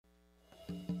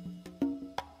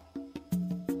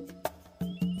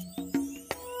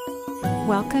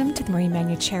Welcome to the Marie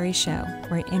Manucherry Show,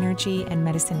 where energy and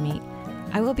medicine meet.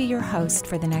 I will be your host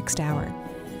for the next hour.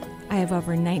 I have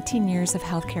over 19 years of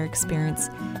healthcare experience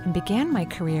and began my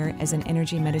career as an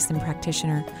energy medicine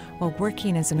practitioner while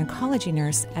working as an oncology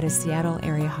nurse at a Seattle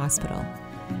area hospital.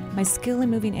 My skill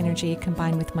in moving energy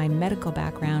combined with my medical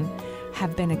background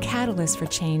have been a catalyst for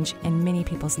change in many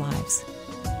people's lives.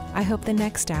 I hope the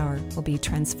next hour will be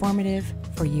transformative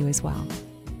for you as well.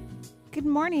 Good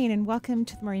morning and welcome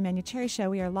to the Marie Manucherry Show.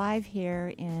 We are live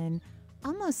here in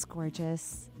almost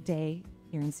gorgeous day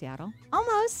here in Seattle.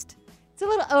 Almost. It's a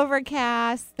little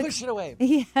overcast. Push it away.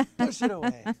 Yeah. Push it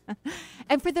away.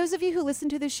 And for those of you who listen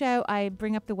to the show, I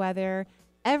bring up the weather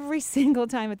every single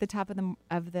time at the top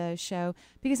of the show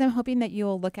because I'm hoping that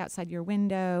you'll look outside your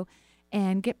window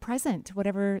and get present to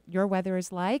whatever your weather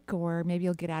is like, or maybe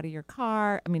you'll get out of your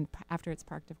car. I mean, after it's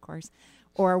parked, of course,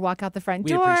 or walk out the front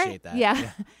door. We appreciate that.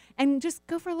 Yeah. And just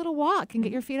go for a little walk and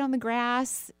get your feet on the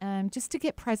grass, just to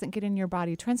get present, get in your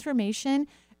body. Transformation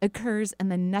occurs in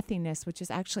the nothingness, which is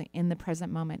actually in the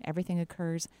present moment. Everything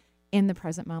occurs in the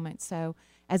present moment. So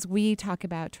as we talk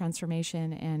about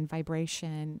transformation and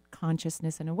vibration,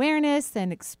 consciousness and awareness,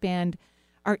 and expand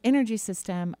our energy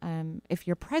system, if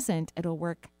you're present, it'll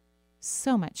work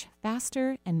so much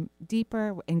faster and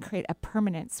deeper and create a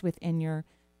permanence within your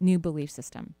new belief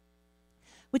system.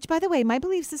 Which, by the way, my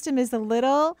belief system is a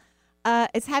little,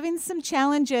 it's having some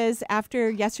challenges after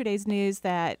yesterday's news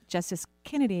that Justice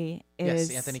Kennedy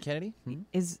is... Yes, Anthony Kennedy?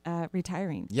 is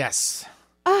retiring. Yes.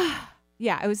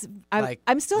 Yeah, Like,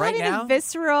 I'm still right having now? a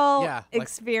visceral Yeah, like-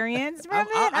 experience from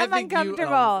it. I I'm think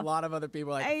uncomfortable. You and a lot of other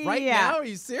people are like, right Yeah. now? Are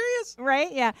you serious?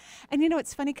 Right? Yeah. And you know,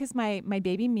 it's funny because my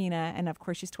baby Mina, and of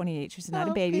course she's 28. She's not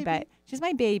a baby, but she's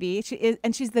my baby. She is,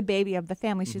 and she's the baby of the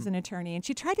family. She's an attorney. And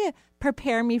she tried to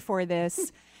prepare me for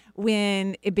this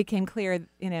when it became clear,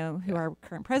 who our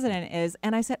current president is.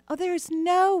 And I said, there's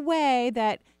no way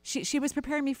that she was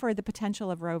preparing me for the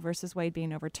potential of Roe versus Wade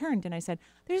being overturned. And I said,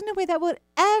 there's no way that would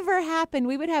ever happen.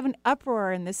 We would have an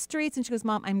uproar in the streets. And she goes,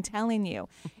 Mom, I'm telling you,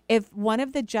 if one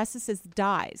of the justices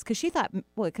dies, because she thought,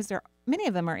 because many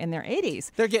of them are in their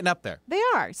 80s. They're getting up there. They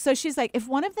are. So she's like, if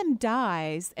one of them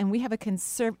dies and we have a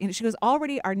she goes,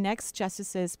 already our next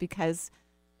justices, because,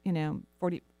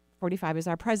 45 is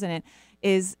our president,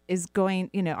 is going,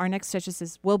 our next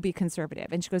justices will be conservative.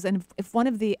 And she goes, and if one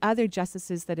of the other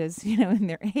justices that is, in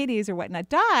their 80s or whatnot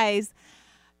dies,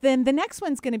 then the next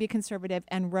one's going to be conservative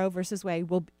and Roe versus Wade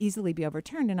will easily be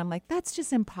overturned. And I'm like, that's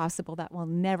just impossible. That will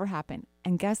never happen.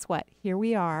 And guess what? Here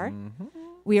we are. Mm-hmm.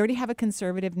 We already have a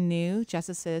conservative new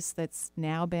justice that's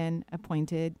now been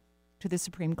appointed to the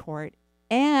Supreme Court.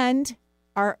 And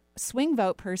our swing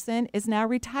vote person is now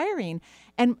retiring.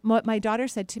 And what my daughter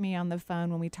said to me on the phone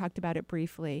when we talked about it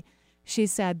briefly, she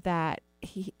said that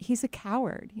he's a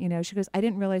coward. She goes, I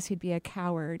didn't realize he'd be a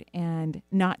coward and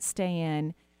not stay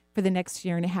in for the next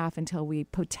year and a half until we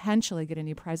potentially get a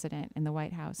new president in the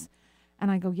White House.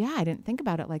 And I go, yeah, I didn't think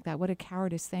about it like that. What a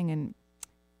cowardice thing. And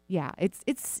yeah, it's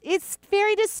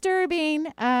very disturbing.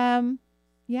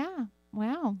 Yeah.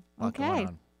 Wow. Okay.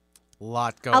 A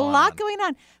lot going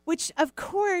on. Which, of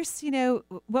course,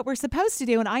 what we're supposed to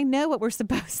do, and I know what we're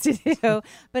supposed to do,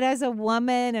 but as a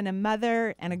woman and a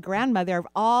mother and a grandmother of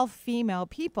all female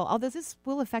people, although this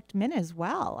will affect men as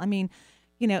well. I mean,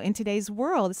 in today's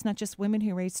world, it's not just women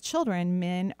who raise children.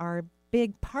 Men are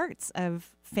big parts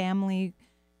of family,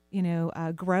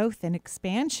 growth and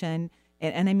expansion.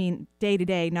 And I mean, day to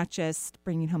day, not just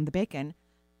bringing home the bacon.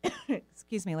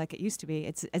 Excuse me, like it used to be.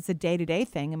 It's a day-to-day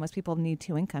thing, and most people need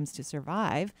two incomes to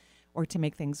survive or to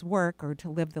make things work or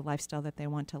to live the lifestyle that they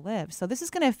want to live. So this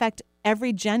is going to affect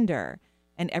every gender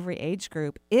and every age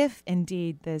group if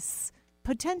indeed this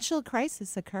potential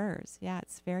crisis occurs. Yeah,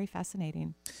 it's very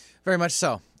fascinating. Very much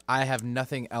so. I have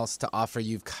nothing else to offer.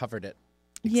 You've covered it.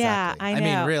 Exactly. Yeah, I know. I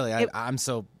mean, really, I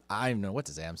don't know what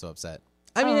to say. I'm so upset.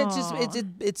 I mean,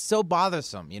 it's so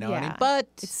bothersome, Yeah, what I mean? But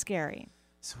it's scary.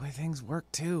 It's the way things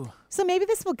work, too. So maybe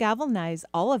this will galvanize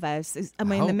all of us. I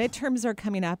mean, the midterms are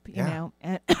coming up,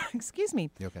 excuse me.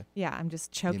 You okay? Yeah, I'm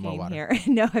just choking more water? here.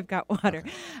 No, I've got water.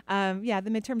 Okay. The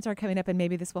midterms are coming up, and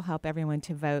maybe this will help everyone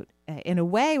to vote in a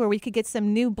way where we could get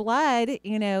some new blood,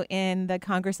 in the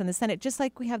Congress and the Senate, just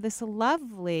like we have this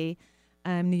lovely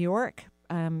New York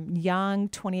young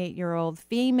 28-year-old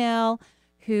female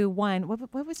who won.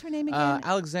 What was her name again?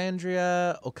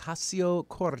 Alexandria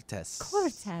Ocasio-Cortez.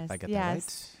 Cortez, if I get yes.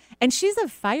 that right. And she's a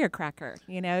firecracker.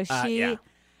 Yeah.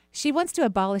 She wants to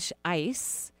abolish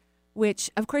ICE,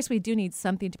 which, of course, we do need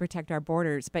something to protect our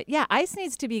borders. But, yeah, ICE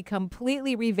needs to be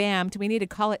completely revamped. We need to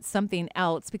call it something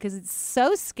else because it's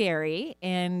so scary.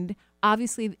 And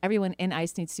obviously, everyone in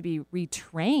ICE needs to be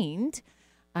retrained.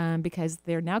 because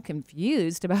they're now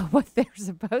confused about what they're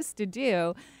supposed to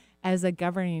do as a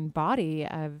governing body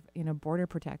of, border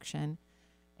protection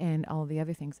and all the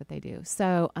other things that they do.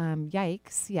 So,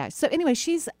 yikes. Yeah. So anyway,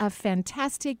 she's a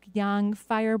fantastic young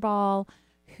fireball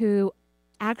who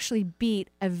actually beat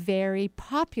a very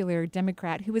popular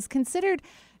Democrat who was considered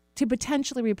to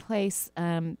potentially replace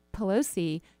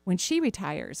Pelosi when she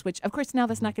retires, which, of course, now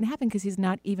that's not going to happen because he's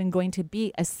not even going to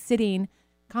be a sitting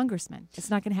congressman. It's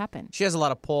not going to happen. She has a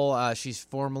lot of pull. She's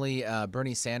formerly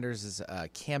Bernie Sanders'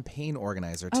 campaign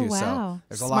organizer, too. Oh, wow. So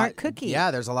there's Smart a lot. cookie.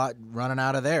 Yeah, there's a lot running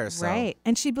out of there. So. Right.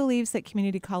 And she believes that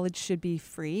community college should be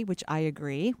free, which I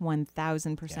agree,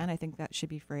 1,000%. Yeah. I think that should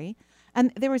be free.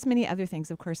 And there was many other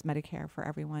things, of course, Medicare for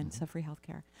everyone, so free health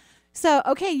care. So,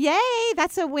 okay, yay,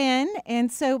 that's a win.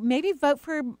 And so maybe vote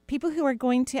for people who are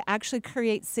going to actually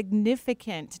create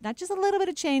significant, not just a little bit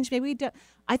of change. Maybe we do.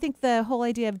 I think the whole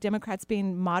idea of Democrats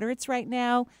being moderates right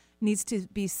now needs to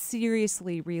be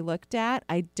seriously relooked at.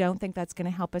 I don't think that's going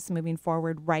to help us moving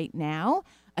forward right now.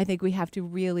 I think we have to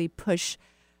really push,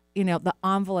 the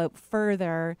envelope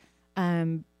further,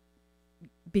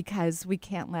 because we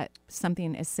can't let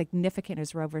something as significant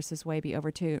as Roe versus Wade be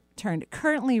overturned.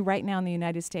 Currently, right now in the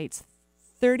United States,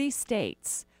 30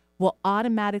 states will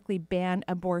automatically ban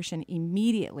abortion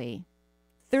immediately.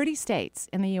 30 states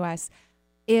in the U.S.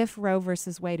 if Roe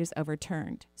versus Wade is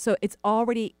overturned. So it's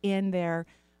already in their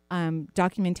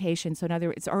documentation. So in other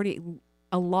words, it's already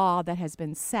a law that has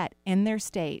been set in their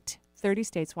state. 30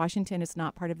 states. Washington is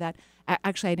not part of that.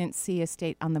 Actually, I didn't see a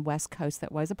state on the West Coast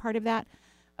that was a part of that.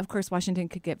 Of course, Washington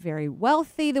could get very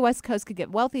wealthy. The West Coast could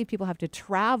get wealthy if people have to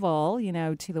travel,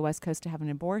 to the West Coast to have an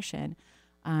abortion,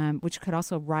 which could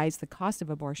also rise the cost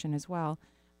of abortion as well.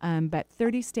 But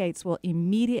 30 states will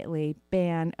immediately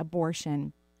ban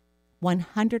abortion,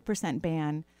 100%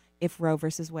 ban if Roe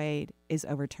versus Wade is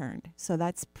overturned. So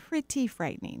that's pretty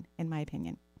frightening, in my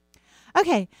opinion.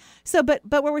 Okay, so but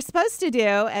what we're supposed to do,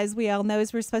 as we all know,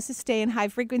 is we're supposed to stay in high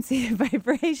frequency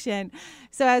vibration.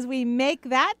 So as we make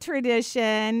that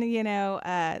tradition,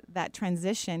 that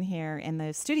transition here in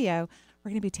the studio,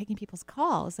 we're going to be taking people's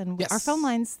calls. And Yes. our phone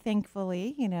lines,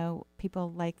 thankfully,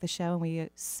 people like the show, and we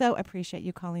so appreciate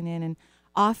you calling in and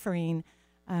offering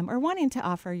or wanting to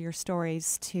offer your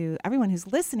stories to everyone who's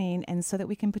listening, and so that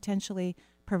we can potentially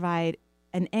provide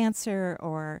an answer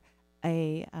or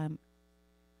a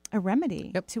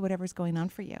remedy to whatever's going on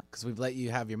for you. Because we've let you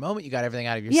have your moment. You got everything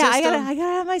out of your system. system. I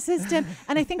gotta have my system.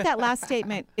 And I think that last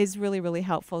statement is really, really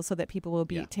helpful so that people will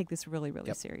take this really,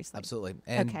 really seriously. Absolutely.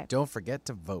 And don't forget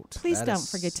to vote. Please don't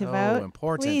forget to vote. So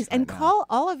important. Please. Right and now. call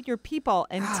all of your people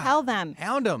and tell them.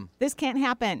 Hound them. This can't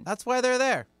happen. That's why they're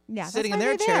there. Yeah, sitting in that's why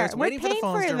their they're chairs, there. waiting We're for the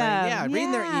phones paying to for ring. them. Yeah,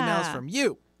 reading their emails from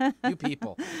you. You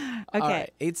people. Okay. All right.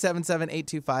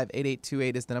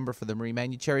 877-825-8828 is the number for the Marie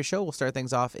Manucherry Show. We'll start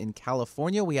things off in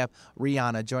California. We have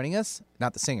Rihanna joining us.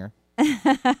 Not the singer.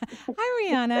 Hi,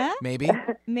 Rihanna. Maybe.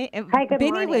 Hi, good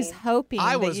Benny morning. was hoping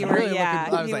I was that you really were, looking.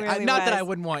 I was like, really not that I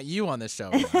wouldn't want you on this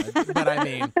show, but I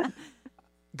mean,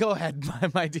 go ahead,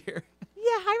 my dear. Yeah.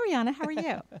 Hi, Rihanna. How are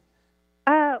you?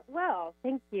 Well,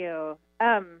 thank you.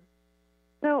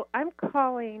 So I'm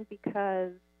calling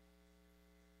because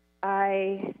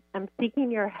I am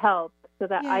seeking your help so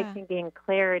that I can gain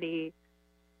clarity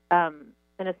in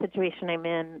a situation I'm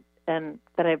in and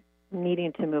that I'm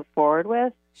needing to move forward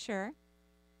with. Sure.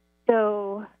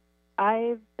 So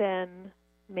I've been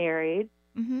married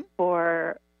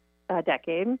for a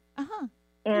decade. Uh-huh.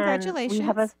 And Congratulations. we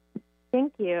have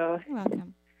thank you. You're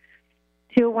welcome.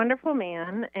 To a wonderful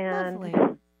man, and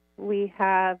Lovely. we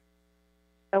have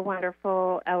a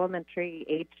wonderful elementary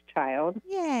age child.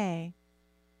 Yay.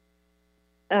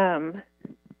 A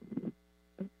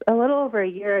little over a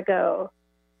year ago,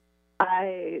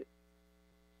 my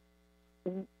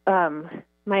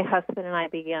husband and I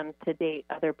began to date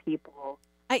other people.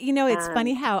 It's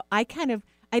funny how I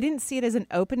didn't see it as an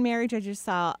open marriage. I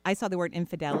saw the word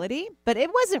infidelity, but it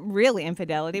wasn't really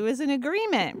infidelity. It was an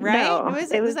agreement, right? No,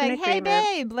 it was like, hey, agreement.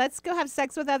 babe, let's go have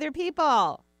sex with other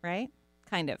people, right?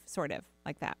 Kind of, sort of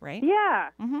like that, right? Yeah.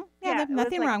 Mm-hmm. Yeah, Yeah, it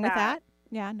nothing was like wrong with that. that.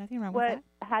 Yeah, nothing wrong What with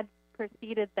that. had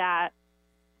preceded that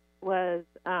was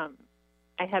I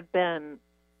had been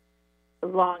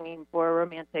longing for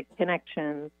romantic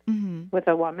connections with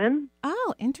a woman.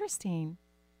 Oh, interesting.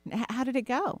 How did it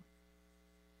go?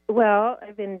 Well,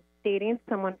 I've been dating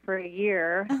someone for a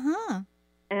year,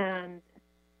 And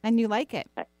and you like it?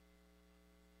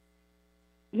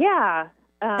 yeah,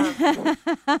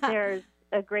 there's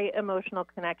a great emotional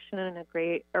connection and a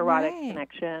great erotic Right.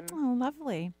 connection, Oh,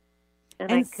 lovely. and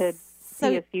I could so,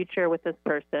 see a future with this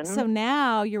person. So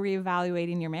now you're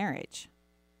reevaluating your marriage.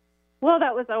 Well,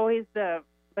 that was always the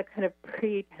the kind of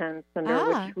pretense under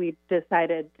which we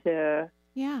decided to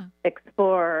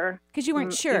explore. Because you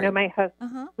weren't sure. You know, my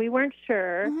husband, we weren't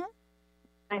sure.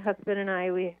 My husband and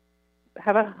I, we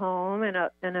have a home and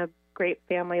a great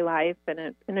family life and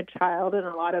a child and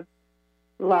a lot of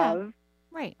love.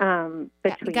 Right.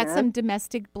 Between got us. some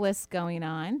domestic bliss going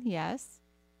on. Yes.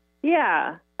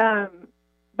 Yeah.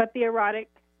 But the erotic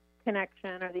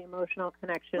connection or the emotional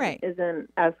connection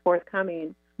isn't as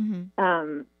forthcoming.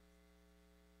 And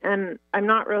I'm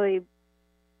not really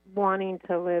wanting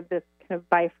to live this kind of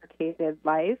bifurcated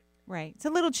life. Right. It's a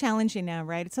little challenging now,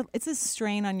 right? It's a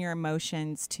strain on your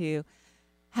emotions to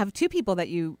have two people that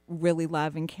you really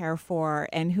love and care for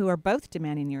and who are both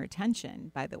demanding your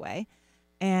attention, by the way.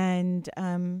 And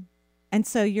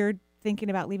so you're thinking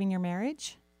about leaving your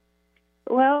marriage?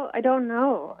 Well, I don't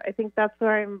know. I think that's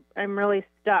where I'm really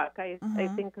stuck. I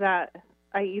think that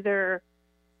I either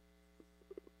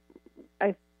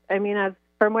I mean, as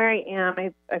from where I am,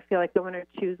 I feel like I want to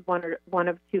choose one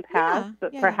of two paths,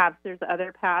 but perhaps there's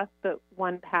other paths. But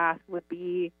one path would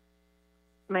be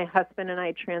my husband and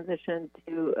I transition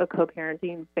to a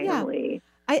co-parenting family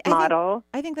model.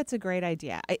 I think that's a great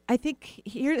idea. I think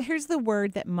here's the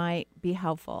word that might be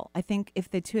helpful. I think if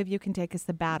the two of you can take a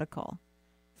sabbatical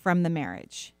from the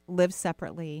marriage, live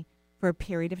separately for a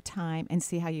period of time and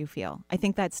see how you feel. I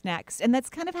think that's next. And that's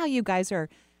kind of how you guys are,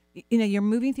 you're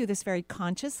moving through this very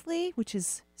consciously, which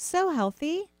is so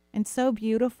healthy and so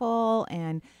beautiful.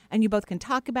 And you both can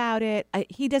talk about it.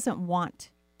 He doesn't want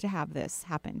to have this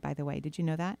happen, by the way. Did you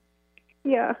know that?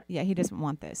 Yeah. Yeah, he doesn't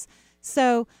want this.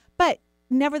 So, but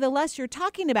nevertheless, you're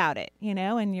talking about it,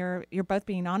 and you're both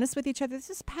being honest with each other. This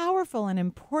is powerful and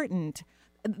important.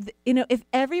 If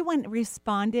everyone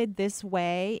responded this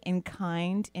way in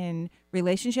kind in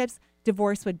relationships,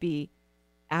 divorce would be,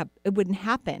 it wouldn't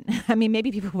happen. I mean,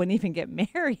 maybe people wouldn't even get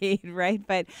married, right?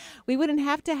 But we wouldn't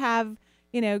have to have,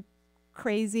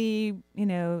 crazy,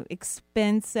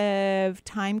 expensive,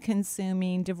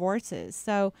 time-consuming divorces.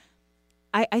 So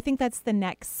I think that's the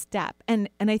next step. And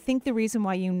I think the reason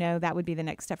why that would be the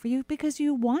next step for you, because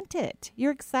you want it.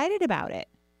 You're excited about it.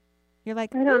 You're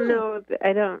like, I don't know.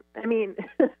 I mean,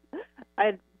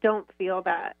 I don't feel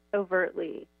that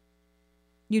overtly.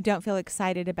 You don't feel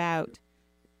excited about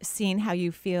seeing how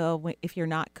you feel if you're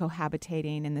not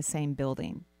cohabitating in the same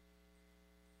building?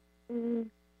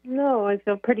 No, I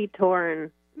feel pretty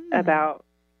torn about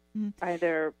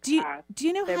either path. Do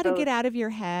you know how to get out of your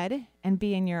head and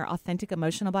be in your authentic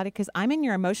emotional body? Because I'm in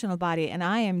your emotional body, and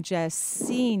I am just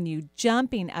seeing you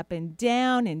jumping up and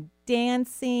down and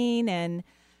dancing, and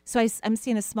so I'm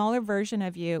seeing a smaller version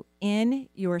of you in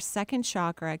your second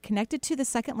chakra, connected to the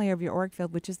second layer of your auric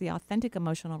field, which is the authentic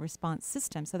emotional response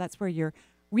system. So that's where your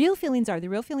real feelings are. The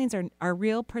real feelings are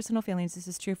real personal feelings. This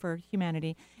is true for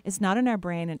humanity. It's not in our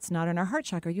brain. It's not in our heart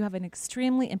chakra. You have an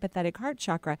extremely empathetic heart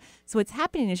chakra. So what's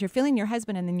happening is you're feeling your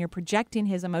husband, and then you're projecting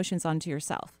his emotions onto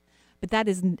yourself. But that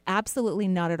is absolutely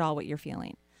not at all what you're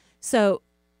feeling. So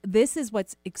this is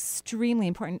what's extremely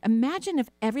important. Imagine if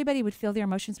everybody would feel their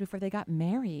emotions before they got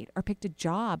married or picked a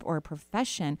job or a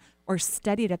profession or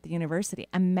studied at the university.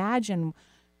 Imagine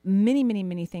many, many,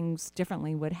 many things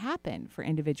differently would happen for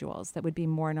individuals that would be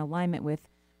more in alignment with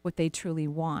what they truly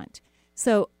want.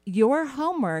 So your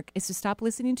homework is to stop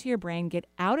listening to your brain, get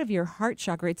out of your heart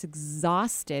chakra. It's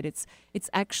exhausted. It's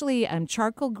actually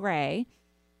charcoal gray,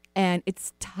 and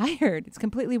it's tired. It's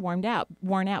completely worn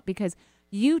out because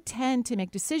you tend to make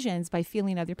decisions by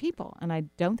feeling other people, and I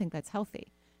don't think that's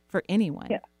healthy for anyone.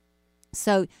 Yeah.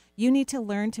 So you need to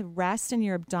learn to rest in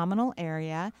your abdominal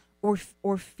area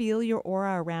or feel your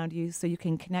aura around you so you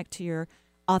can connect to your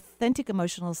authentic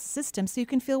emotional system so you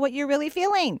can feel what you're really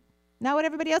feeling, not what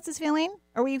everybody else is feeling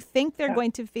or what you think they're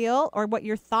going to feel or what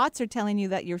your thoughts are telling you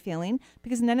that you're feeling,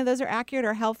 because none of those are accurate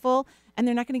or helpful, and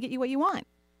they're not going to get you what you want.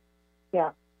 Yeah.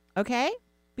 Okay?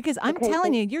 Because I'm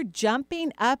telling you, you're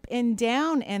jumping up and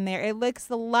down in there. It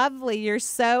looks lovely. You're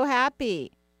so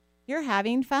happy. You're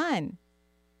having fun.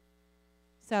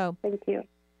 So thank you.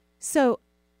 So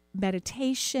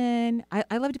meditation.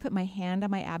 I love to put my hand on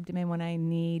my abdomen when I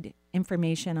need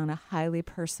information on a highly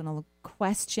personal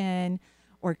question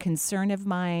or concern of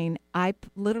mine. I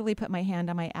literally put my hand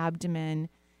on my abdomen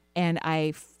and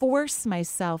I force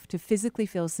myself to physically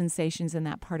feel sensations in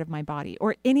that part of my body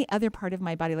or any other part of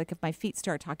my body. Like if my feet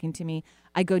start talking to me,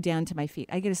 I go down to my feet.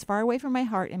 I get as far away from my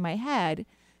heart and my head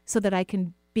so that I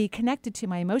can be connected to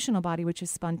my emotional body, which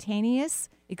is spontaneous,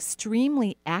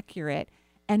 extremely accurate,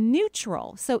 and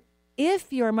neutral. So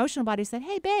if your emotional body said,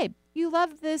 "Hey, babe, you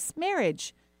love this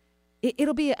marriage,"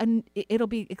 it'll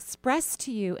be expressed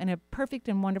to you in a perfect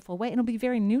and wonderful way. It'll be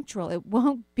very neutral. It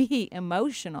won't be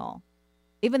emotional,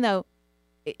 even though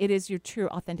it is your true,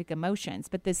 authentic emotions.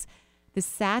 But this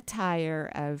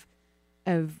satire of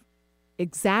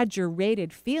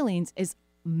exaggerated feelings is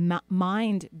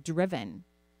mind driven.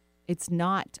 It's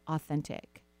not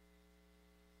authentic.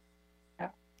 Yeah.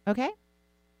 Okay?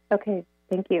 Okay.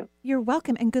 Thank you. You're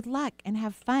welcome, and good luck, and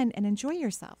have fun, and enjoy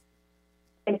yourself.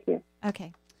 Thank you.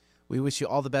 Okay. We wish you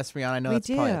all the best, Rihanna. I know that's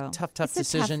probably a tough It's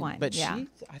decision, a tough one. but yeah.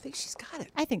 I think she's got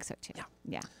it. I think so too.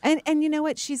 Yeah. Yeah. And you know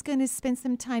what? She's going to spend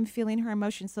some time feeling her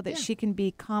emotions so that she can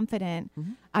be confident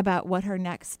about what her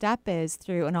next step is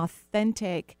through an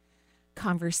authentic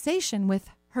conversation with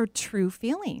her true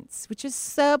feelings, which is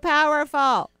so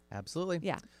powerful. Absolutely.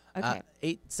 Yeah. Okay.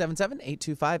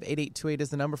 877-825-8828 is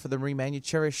the number for the Marie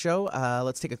Manuchehri Show.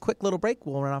 Let's take a quick little break.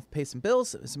 We'll run off, pay some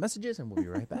bills, some messages, and we'll be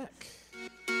right back.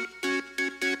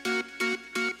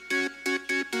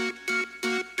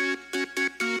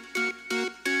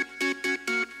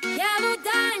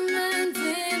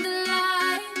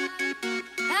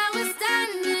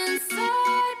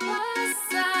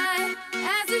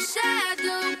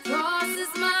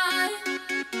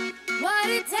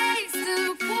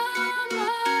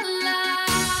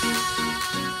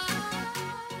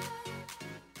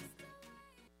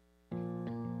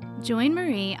 Join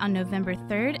Marie on November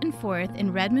 3rd and 4th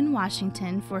in Redmond,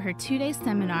 Washington for her 2-day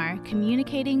seminar,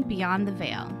 Communicating Beyond the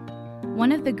Veil.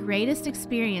 One of the greatest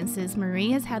experiences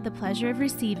Marie has had the pleasure of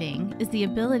receiving is the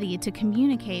ability to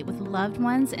communicate with loved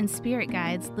ones and spirit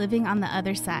guides living on the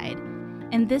other side.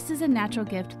 And this is a natural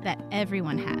gift that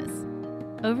everyone has.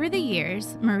 Over the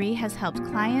years, Marie has helped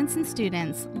clients and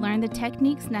students learn the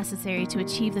techniques necessary to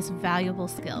achieve this valuable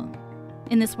skill.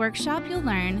 In this workshop, you'll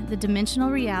learn the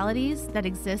dimensional realities that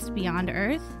exist beyond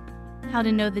Earth, how to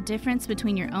know the difference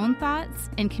between your own thoughts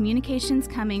and communications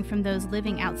coming from those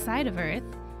living outside of Earth,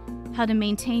 how to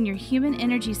maintain your human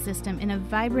energy system in a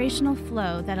vibrational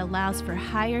flow that allows for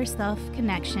higher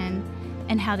self-connection,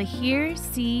 and how to hear,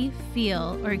 see,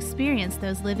 feel, or experience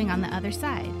those living on the other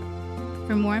side.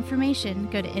 For more information,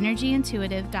 go to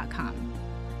energyintuitive.com.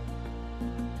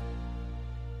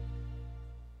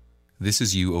 This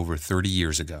is you over 30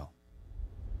 years ago.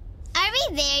 Are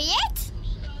we there yet?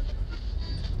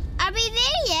 Are we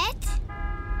there yet?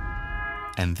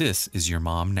 And this is your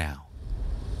mom now.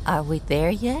 Are we there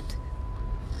yet?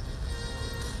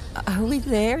 Are we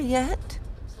there yet?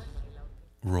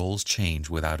 Roles change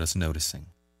without us noticing.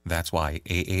 That's why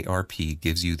AARP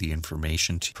gives you the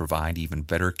information to provide even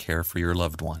better care for your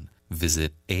loved one.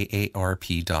 Visit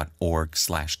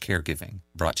aarp.org/caregiving.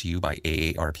 Brought to you by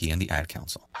AARP and the Ad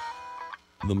Council.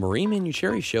 The Marie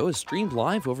Manuchehri Show is streamed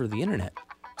live over the internet.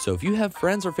 So if you have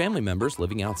friends or family members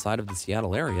living outside of the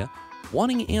Seattle area,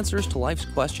 wanting answers to life's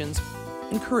questions,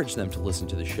 encourage them to listen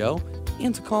to the show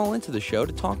and to call into the show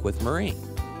to talk with Marie.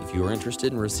 If you are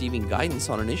interested in receiving guidance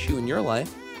on an issue in your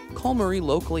life, call Marie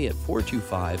locally at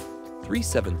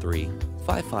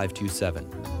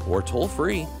 425-373-5527 or toll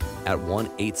free at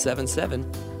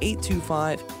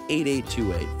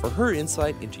 1-877-825-8828 for her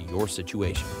insight into your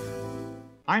situation.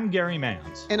 I'm Gary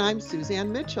Mans. And I'm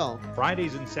Suzanne Mitchell.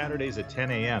 Fridays and Saturdays at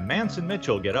 10 a.m., Mans and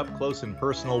Mitchell get up close and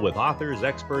personal with authors,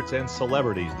 experts, and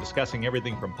celebrities discussing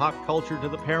everything from pop culture to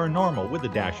the paranormal with a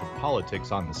dash of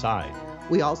politics on the side.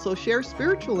 We also share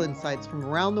spiritual insights from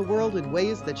around the world in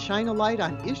ways that shine a light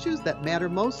on issues that matter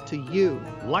most to you.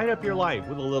 Light up your life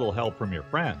with a little help from your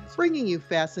friends. Bringing you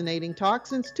fascinating talk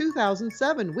since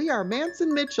 2007, we are Mans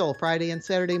and Mitchell, Friday and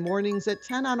Saturday mornings at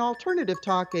 10 on Alternative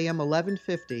Talk AM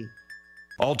 1150.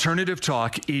 Alternative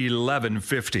Talk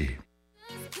 1150.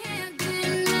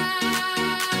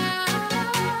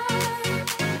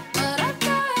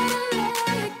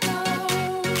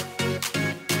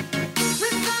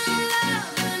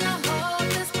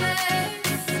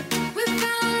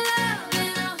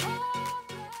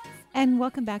 And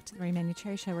welcome back to the Marie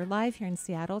Manuchehri Show. We're live here in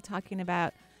Seattle talking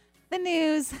about the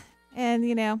news and,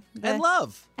 and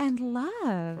love. And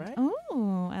love. Right?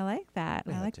 Oh, I like that.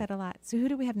 I like that a lot. So who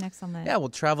do we have next on the... Yeah, we'll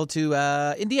travel to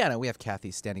Indiana. We have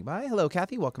Kathy standing by. Hello,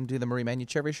 Kathy. Welcome to the Marie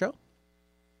Manuchehri Show.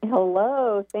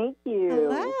 Hello. Thank you.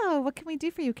 Hello. What can we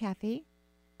do for you, Kathy?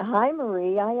 Hi,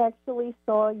 Marie. I actually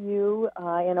saw you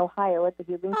in Ohio at the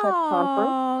Healing Touch Conference.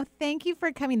 Oh, thank you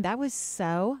for coming. That was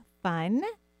so fun.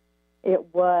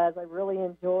 It was. I really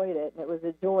enjoyed it. And it was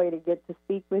a joy to get to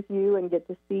speak with you and get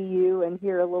to see you and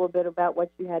hear a little bit about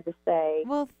what you had to say.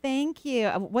 Well, thank you.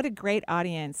 What a great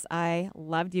audience. I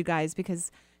loved you guys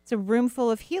because it's a room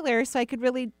full of healers, so I could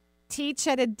really teach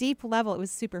at a deep level. It was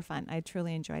super fun. I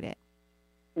truly enjoyed it.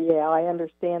 Yeah, I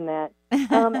understand that.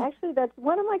 Actually, that's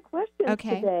one of my questions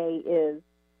today is,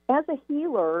 as a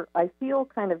healer, I feel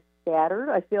kind of scattered.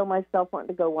 I feel myself wanting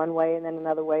to go one way and then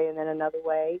another way and then another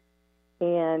way.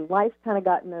 And life's kind of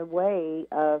gotten in the way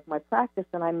of my practice,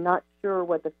 and I'm not sure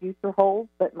what the future holds,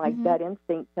 but my gut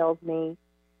instinct tells me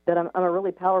that I'm a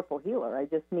really powerful healer. I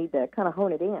just need to kind of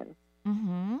hone it in.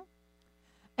 Mm-hmm.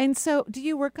 And so do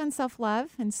you work on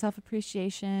self-love and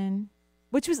self-appreciation,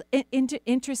 which was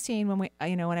interesting when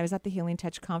when I was at the Healing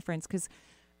Touch conference, because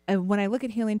when I look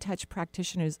at Healing Touch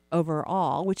practitioners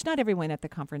overall, which not everyone at the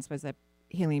conference was a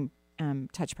Healing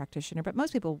Touch practitioner, but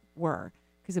most people were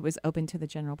because it was open to the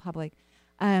general public.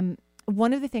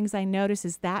 One of the things I notice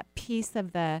is that piece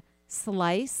of the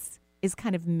slice is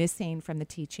kind of missing from the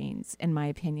teachings, in my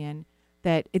opinion.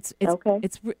 That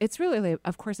it's really,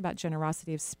 of course, about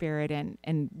generosity of spirit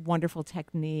and wonderful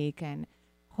technique and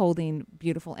holding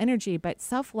beautiful energy. But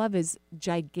self-love is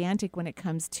gigantic when it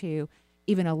comes to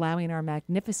even allowing our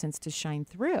magnificence to shine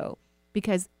through.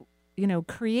 Because,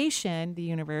 creation, the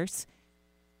universe,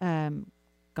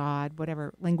 God,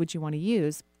 whatever language you want to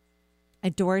use,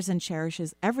 adores and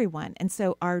cherishes everyone. And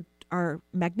so our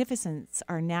magnificence,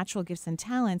 our natural gifts and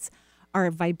talents are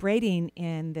vibrating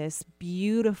in this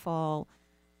beautiful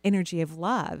energy of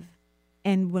love.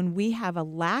 And when we have a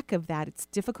lack of that, it's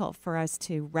difficult for us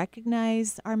to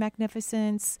recognize our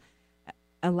magnificence,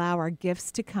 allow our gifts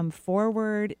to come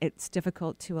forward. It's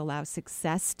difficult to allow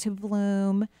success to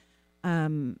bloom.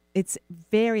 It's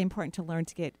very important to learn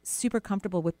to get super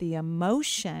comfortable with the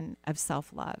emotion of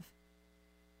self-love.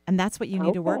 And that's what you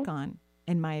need to work on,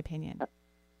 in my opinion.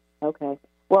 Okay.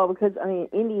 Well, because,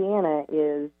 Indiana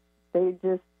they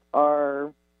just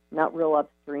are not real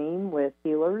upstream with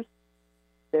healers.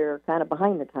 They're kind of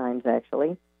behind the times,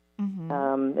 actually.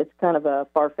 Mm-hmm. It's kind of a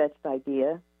far-fetched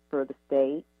idea for the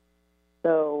state.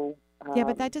 So yeah,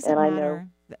 but that doesn't matter.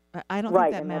 I don't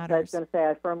think that matters. I was going to say,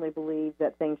 I firmly believe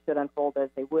that things should unfold as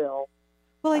they will.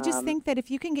 Well, I just think that if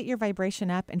you can get your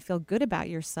vibration up and feel good about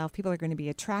yourself, people are going to be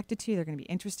attracted to you. They're going to be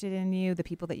interested in you. The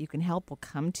people that you can help will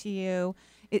come to you.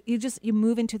 You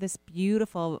move into this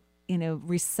beautiful,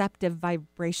 receptive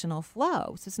vibrational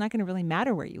flow. So it's not going to really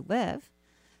matter where you live.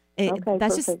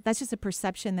 That's just a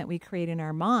perception that we create in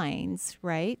our minds,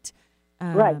 right?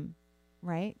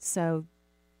 Right. So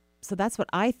that's what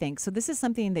I think. So this is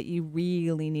something that you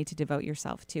really need to devote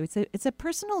yourself to. It's a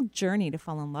personal journey to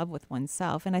fall in love with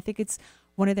oneself, and I think it's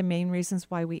one of the main reasons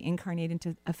why we incarnate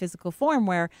into a physical form,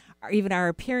 where even our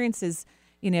appearances,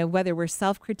 whether we're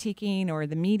self-critiquing or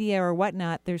the media or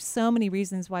whatnot, there's so many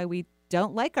reasons why we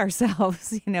don't like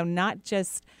ourselves, not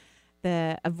just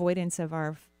the avoidance of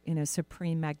our,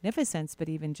 supreme magnificence, but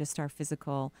even just our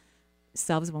physical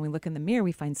selves. When we look in the mirror,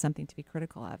 we find something to be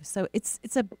critical of. So it's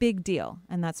a big deal,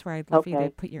 and that's where I'd love for you to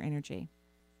put your energy.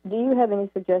 Do you have any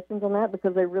suggestions on that?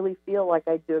 Because I really feel like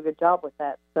I do a good job with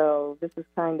that. So this is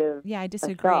kind of I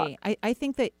disagree. I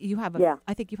think that you have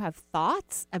I think you have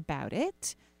thoughts about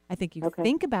it. I think you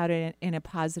think about it in a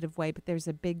positive way, but there's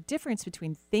a big difference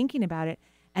between thinking about it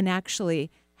and actually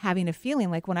having a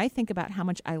feeling. Like when I think about how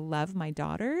much I love my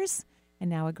daughters and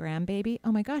now a grandbaby,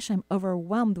 oh my gosh, I'm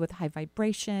overwhelmed with high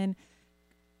vibration,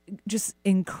 just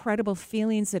incredible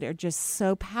feelings that are just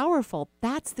so powerful.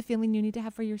 That's the feeling you need to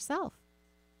have for yourself.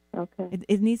 Okay.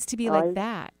 It needs to be like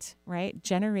that, right?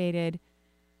 Generated.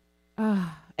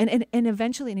 And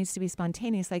eventually it needs to be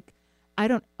spontaneous. Like, I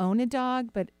don't own a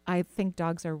dog, but I think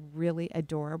dogs are really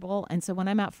adorable. And so when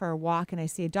I'm out for a walk and I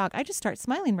see a dog, I just start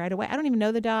smiling right away. I don't even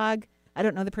know the dog. I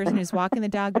don't know the person who's walking the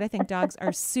dog, but I think dogs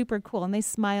are super cool. And they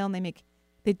smile and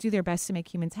they do their best to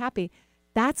make humans happy.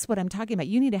 That's what I'm talking about.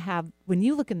 You need to have, when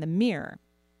you look in the mirror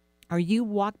or you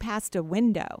walk past a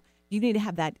window, you need to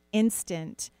have that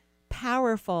instant,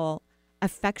 powerful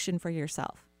affection for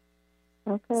yourself.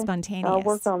 Okay. Spontaneous. I'll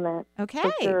work on that. Okay.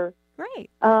 For sure. Great.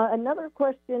 Another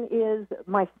question is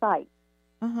my sight.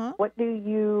 What do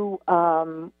you,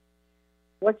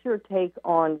 what's your take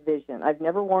on vision? I've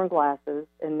never worn glasses,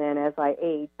 and then as I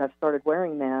age, I've started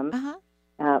wearing them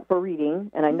for reading,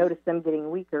 and I noticed them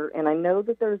getting weaker. And I know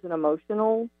that there's an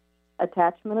emotional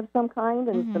attachment of some kind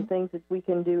and some things that we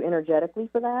can do energetically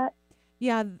for that.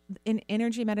 Yeah, in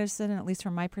energy medicine, at least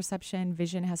from my perception,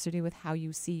 vision has to do with how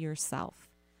you see yourself.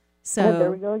 So there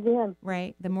we go again.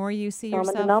 Right. The more you see Common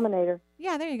yourself. denominator.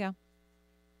 Yeah, there you go.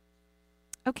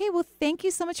 Okay, well, thank you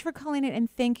so much for calling it, and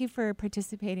thank you for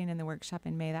participating in the workshop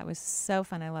in May. That was so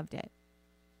fun. I loved it.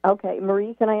 Okay,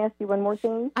 Marie, can I ask you one more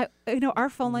thing? Our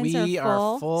phone lines We are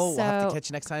full. are full. So we'll have to catch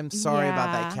you next time. Sorry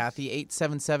about that, Kathy.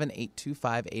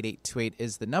 877-825-8828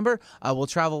 is the number. We'll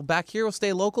travel back here. We'll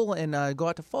stay local and go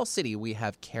out to Fall City. We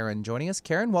have Karen joining us.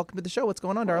 Karen, welcome to the show. What's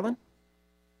going on, darling?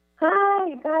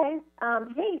 Hi, guys.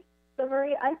 Hey, So,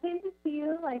 Marie, I came to see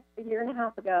you like a year and a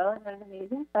half ago and had an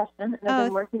amazing session. And I've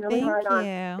been working really hard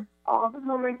on all the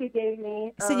homework you gave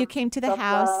me. So you came to the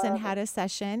house and had a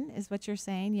session, is what you're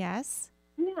saying? Yes?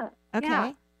 Yeah. Okay.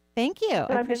 Yeah. Thank you. So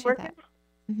I I've been appreciate that.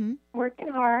 working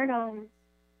hard on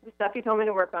the stuff you told me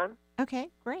to work on. Okay,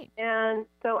 great. And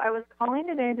so I was calling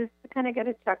today just to kind of get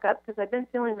a checkup because I've been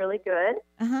feeling really good.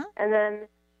 Uh-huh. And then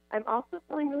I'm also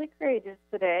feeling really courageous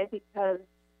today because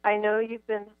I know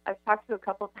I've talked to you a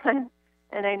couple times,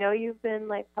 and I know you've been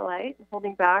like polite and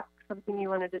holding back something you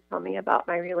wanted to tell me about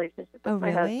my relationship with my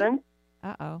husband.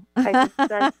 Uh-oh. I just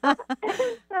sensed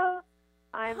so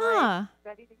I'm like,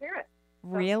 ready to hear it. So,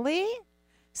 really?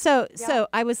 So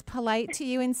I was polite to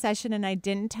you in session and I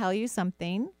didn't tell you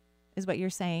something, is what you're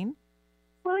saying?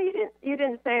 Well, you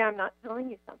didn't say I'm not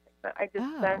telling you something, but I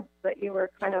just sensed that you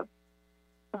were kind of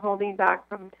holding back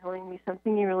from telling me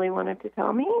something you really wanted to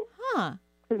tell me. Huh.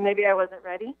 Because maybe I wasn't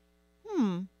ready.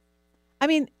 I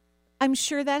mean, I'm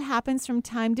sure that happens from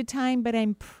time to time, but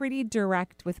I'm pretty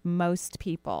direct with most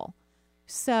people.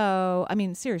 So, I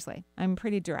mean, seriously, I'm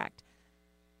pretty direct.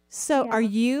 So, are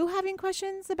you having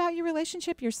questions about your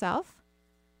relationship yourself?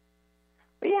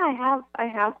 Well, yeah, I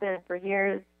have been for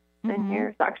years and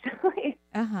years, actually.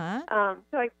 So,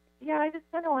 I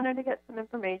just kind of wanted to get some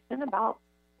information about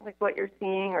like what you're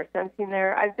seeing or sensing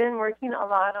there. I've been working a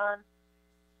lot on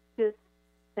just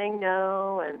saying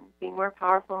no and being more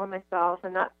powerful in myself,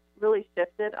 and that really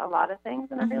shifted a lot of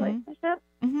things in our relationship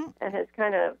and has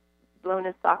kind of blown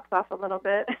his socks off a little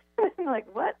bit. I'm like,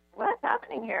 what's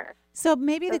happening here? So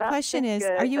maybe the question is,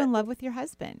 are you in love with your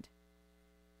husband?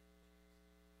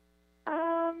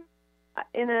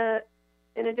 In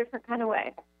a different kind of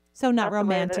way. So not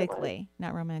romantically.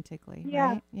 Not romantically,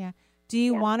 right? Yeah. Do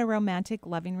you want a romantic,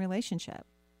 loving relationship?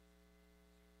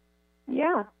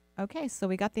 Yeah. Okay, so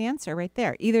we got the answer right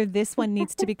there. Either this one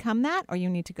needs to become that, or you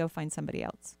need to go find somebody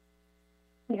else.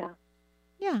 Yeah.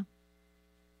 Yeah.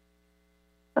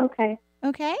 Okay.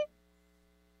 Okay.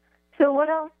 So what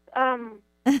else?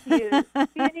 Do you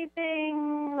see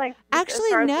anything like?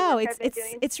 Actually, no.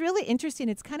 It's really interesting.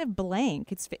 It's kind of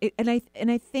blank. And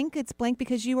I think it's blank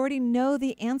because you already know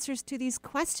the answers to these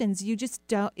questions. You just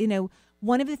don't.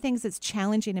 One of the things that's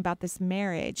challenging about this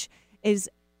marriage is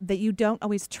that you don't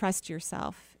always trust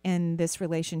yourself in this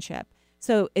relationship.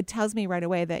 So it tells me right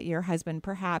away that your husband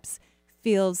perhaps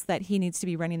feels that he needs to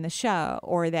be running the show,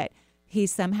 or that he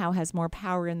somehow has more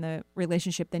power in the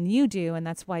relationship than you do. And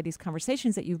that's why these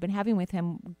conversations that you've been having with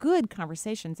him, good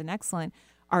conversations and excellent,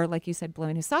 are, like you said,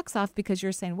 blowing his socks off, because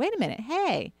you're saying, wait a minute,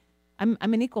 hey, I'm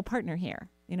an equal partner here.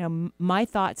 My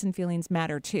thoughts and feelings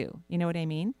matter too. You know what I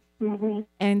mean?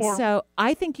 And so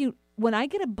I think when I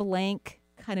get a blank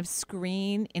kind of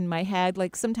screen in my head,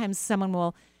 like sometimes someone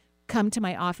will come to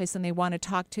my office and they want to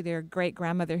talk to their great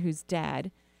grandmother who's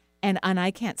dead. And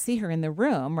I can't see her in the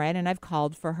room, right? And I've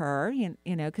called for her,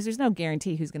 because there's no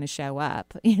guarantee who's going to show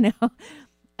up,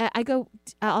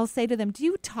 I'll say to them, do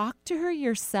you talk to her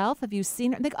yourself? Have you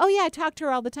seen her? They go, oh, yeah, I talk to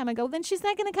her all the time. I go, then she's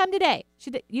not going to come today.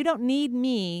 You don't need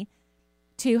me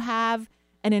to have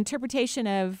an interpretation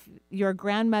of your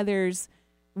grandmother's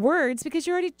words, because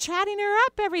you're already chatting her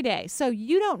up every day. So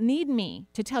you don't need me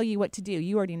to tell you what to do.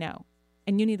 You already know.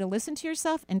 And you need to listen to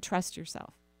yourself and trust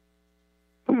yourself.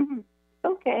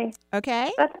 Okay.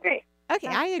 Okay? That's great. Okay,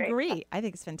 That's I agree. Great. I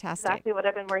think it's fantastic. Exactly what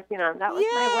I've been working on. That was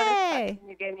my what if question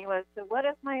you gave me was, so what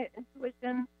if my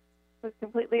intuition was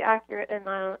completely accurate and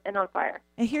on fire?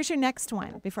 And here's your next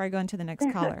one before I go into the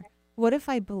next caller. What if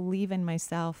I believe in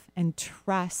myself and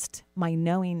trust my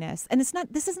knowingness? And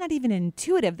this is not even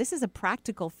intuitive. This is a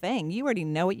practical thing. You already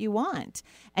know what you want.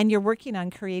 And you're working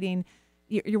on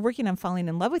you're working on falling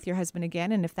in love with your husband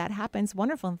again. And if that happens,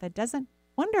 wonderful. And if that doesn't,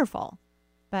 wonderful.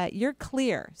 But you're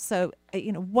clear. So,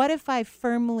 what if I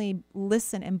firmly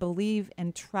listen and believe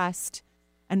and trust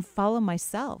and follow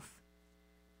myself?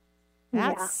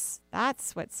 That's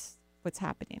what's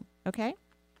happening. Okay?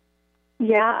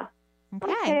 Yeah.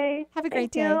 Okay. Have a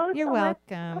great day. You're so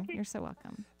welcome. Okay. You're so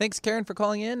welcome. Thanks, Karen, for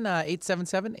calling in.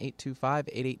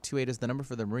 877-825-8828 is the number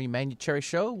for the Marie Manucherry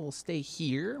Show. We'll stay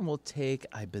here, and we'll take,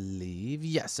 I believe,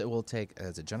 is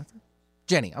it Jennifer?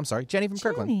 Jenny. I'm sorry. Jenny from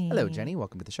Kirkland. Hello, Jenny.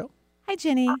 Welcome to the show. Hi,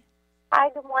 Jenny. Hi,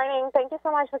 good morning. Thank you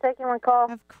so much for taking my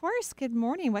call. Of course. Good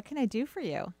morning. What can I do for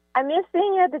you? I miss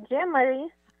seeing you at the gym, Marie.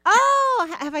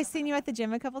 Oh, have I seen you at the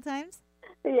gym a couple times?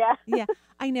 Yeah. Yeah,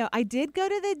 I know. I did go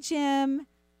to the gym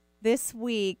this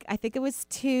week. I think it was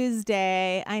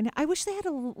Tuesday. I wish they had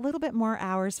a little bit more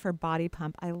hours for Body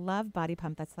Pump. I love Body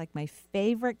Pump. That's like my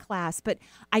favorite class, but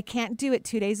I can't do it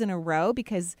 2 days in a row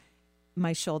because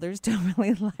my shoulders don't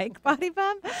really like body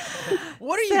pump.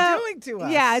 What are you doing to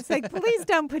us? Yeah, it's like, please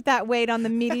don't put that weight on the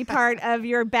meaty part of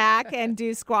your back and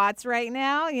do squats right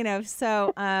now,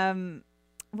 So,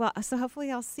 so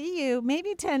hopefully I'll see you.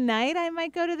 Maybe tonight. I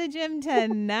might go to the gym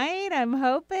tonight. I'm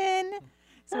hoping.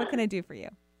 So what can I do for you?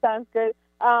 Sounds good.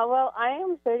 Well, I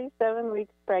am 37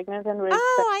 weeks pregnant and ready.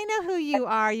 Oh, I know who you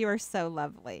are. You are so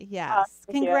lovely. Yes.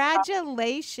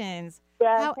 Congratulations.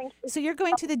 Yeah, thank you. So you're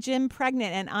going to the gym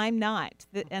pregnant, and I'm not.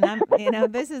 And I'm,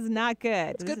 this is not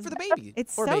good. It's good for the baby.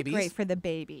 It's so great for the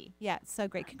baby. Yeah, it's so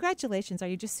great. Congratulations. Are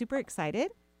you just super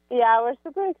excited? Yeah, we're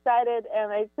super excited,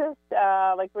 and I just,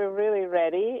 we're really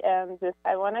ready, and just,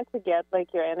 I wanted to get,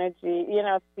 your energy,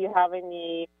 if you have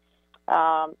any,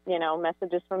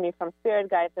 messages from me from spirit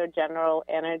guides or general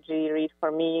energy read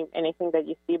for me, anything that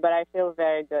you see, but I feel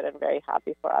very good and very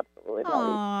happy for absolutely no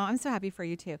reason. I'm so happy for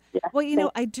you, too. Yeah,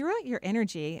 well, I drew out your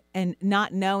energy, and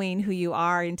not knowing who you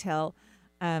are until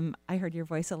I heard your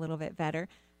voice a little bit better,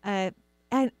 and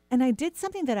I did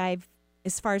something that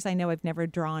as far as I know, I've never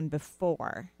drawn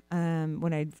before.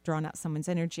 When I've drawn out someone's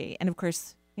energy. And of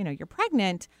course, you're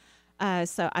pregnant,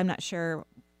 so I'm not sure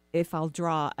if I'll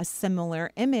draw a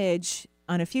similar image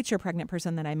on a future pregnant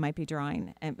person that I might be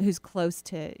drawing who's close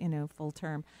to, full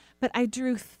term. But I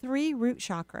drew 3 root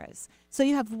chakras. So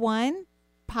you have one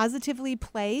positively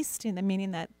placed, in the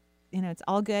meaning that, it's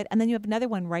all good. And then you have another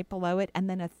one right below it, and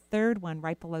then a third one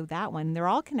right below that one. They're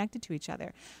all connected to each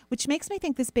other, which makes me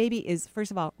think this baby is, first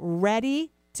of all,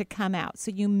 ready to come out.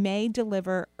 So you may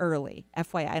deliver early,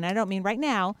 FYI. And I don't mean right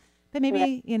now, but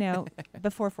maybe,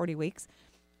 before 40 weeks.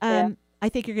 I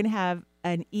think you're going to have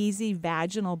an easy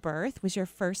vaginal birth. Was your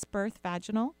first birth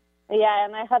vaginal? Yeah,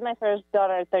 and I had my first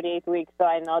daughter at 38 weeks, so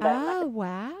I know that. Oh,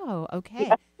 wow. Okay.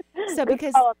 Yeah. So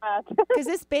because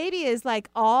this baby is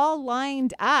all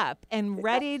lined up and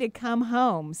ready to come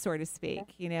home, so to speak,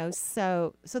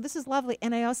 So this is lovely.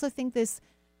 And I also think this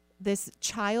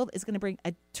child is going to bring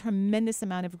a tremendous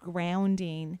amount of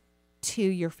grounding to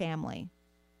your family.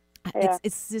 Yeah.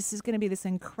 This is going to be this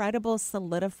incredible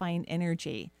solidifying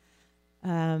energy.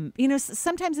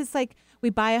 Sometimes it's like we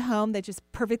buy a home that just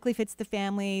perfectly fits the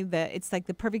family. It's like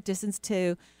the perfect distance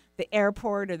to the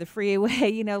airport or the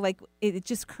freeway. It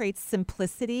just creates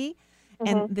simplicity. Mm-hmm.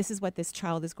 And this is what this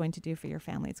child is going to do for your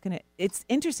family. It's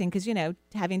interesting because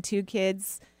having 2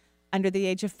 kids under the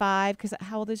age of 5. Because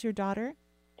how old is your daughter?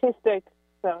 She's 6.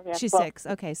 So yeah. She's 6.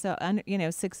 Okay, so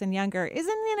 6 and younger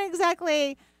isn't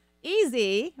exactly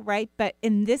easy, right? But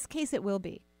in this case, it will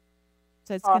be.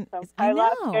 So it's awesome. I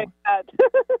love that.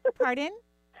 Pardon?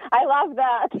 I love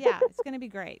that. Yeah, it's going to be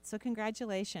great. So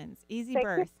congratulations. Easy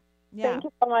birth. Yeah. Thank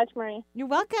you so much, Marie. You're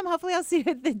welcome. Hopefully I'll see you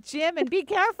at the gym, and be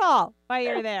careful while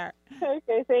you're there.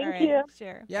 Okay, thank you.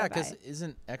 Sure. Yeah, because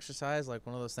isn't exercise one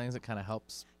of those things that kind of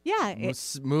helps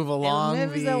move along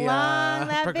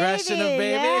the progression baby. of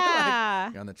baby?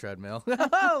 Yeah. You're on the treadmill.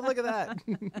 Oh, look at that.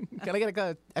 Can I get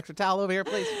an extra towel over here,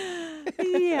 please?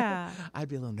 Yeah. I'd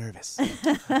be a little nervous.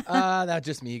 That's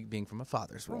just me being from a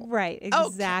father's role. Right,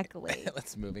 exactly. Okay.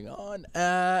 Let's moving on.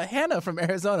 Hannah from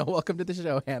Arizona. Welcome to the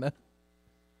show, Hannah.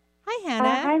 Hi, Hannah.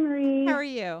 Hi, Marie. How are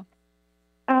you?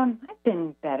 I've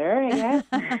been better, I guess.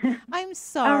 I'm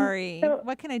sorry.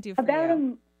 What can I do for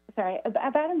you?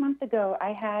 About a month ago,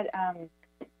 I had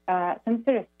some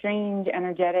sort of strange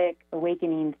energetic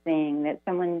awakening thing that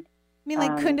someone... You mean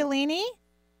like Kundalini?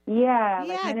 Yeah.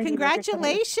 Yeah,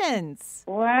 congratulations.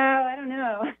 Wow, I don't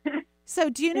know. So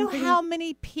do you know how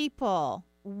many people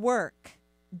work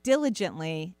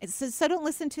diligently? So don't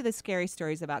listen to the scary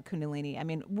stories about Kundalini. I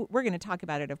mean, we're going to talk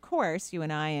about it, of course, you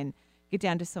and I, and get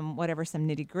down to some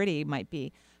nitty gritty might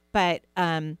be. But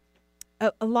a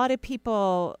lot of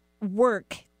people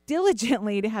work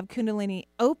diligently to have Kundalini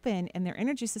open in their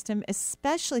energy system,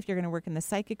 especially if you're going to work in the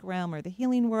psychic realm or the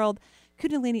healing world.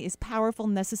 Kundalini is powerful,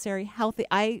 necessary, healthy.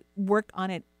 I work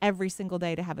on it every single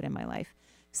day to have it in my life.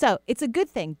 So it's a good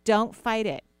thing. Don't fight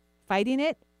it. Fighting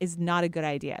it is not a good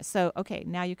idea. So, okay,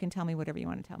 now you can tell me whatever you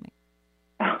want to tell me.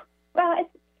 Well,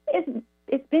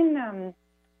 it's been a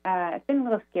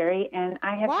little scary, and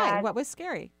I have Why? What was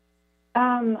scary?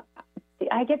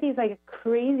 I get these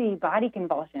crazy body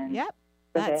convulsions. Yep.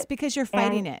 That's because you're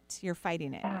fighting it. You're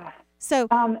fighting it. So,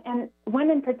 and one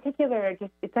in particular,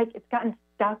 it's gotten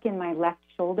stuck in my left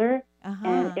shoulder,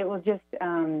 and it will just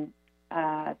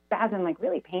spasm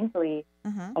really painfully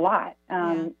a lot.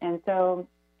 And so,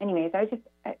 anyways, I was just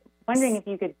wondering if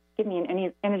you could give me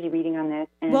an energy reading on this.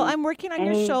 Well, I'm working on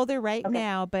your shoulder right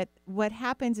now, but what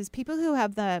happens is people who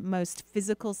have the most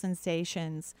physical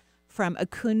sensations from a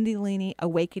Kundalini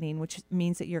awakening, which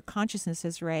means that your consciousness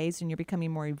is raised and you're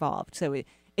becoming more evolved. So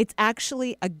it's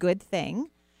actually a good thing.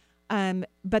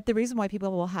 But the reason why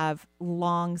people will have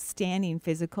long-standing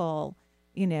physical,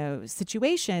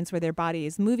 situations where their body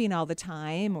is moving all the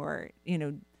time or,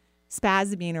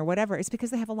 spasming or whatever, is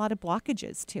because they have a lot of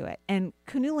blockages to it. And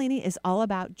Kundalini is all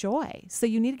about joy. So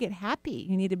you need to get happy.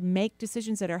 You need to make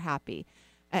decisions that are happy.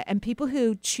 And people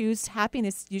who choose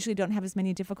happiness usually don't have as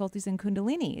many difficulties in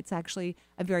Kundalini. It's actually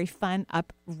a very fun,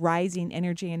 uprising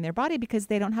energy in their body because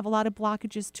they don't have a lot of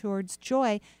blockages towards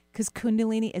joy, because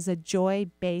Kundalini is a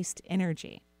joy-based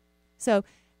energy. So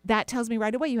that tells me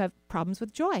right away you have problems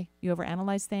with joy. You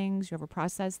overanalyze things, you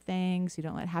overprocess things, you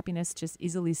don't let happiness just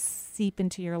easily seep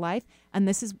into your life. And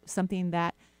this is something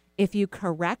that if you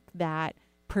correct that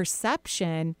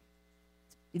perception,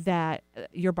 that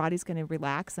your body's going to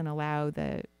relax and allow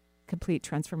the complete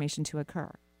transformation to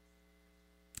occur.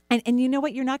 And you know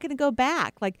what? You're not going to go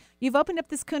back. Like, you've opened up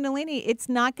this Kundalini. It's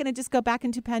not going to just go back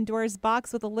into Pandora's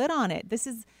box with a lid on it. This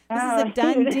is a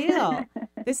done deal.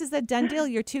 This is a done deal.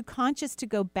 You're too conscious to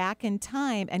go back in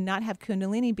time and not have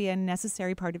Kundalini be a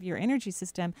necessary part of your energy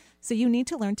system. So you need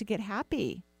to learn to get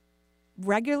happy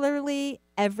regularly,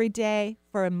 every day,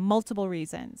 for multiple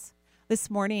reasons. This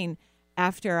morning,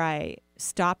 after I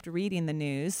stopped reading the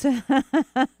news,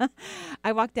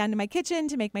 I walked down to my kitchen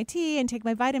to make my tea and take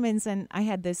my vitamins, and I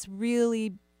had this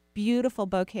really beautiful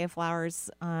bouquet of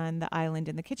flowers on the island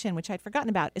in the kitchen, which I'd forgotten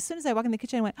about. As soon as I walked in the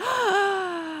kitchen, I went,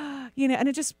 and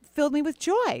it just filled me with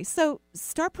joy. So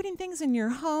start putting things in your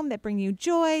home that bring you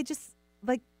joy. Just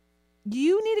like,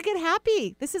 you need to get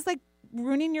happy. This is like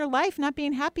ruining your life, not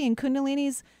being happy, and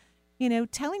Kundalini's,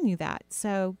 telling you that.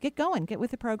 So get going, get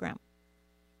with the program.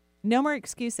 No more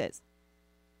excuses.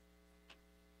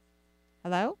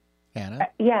 Hello? Hannah?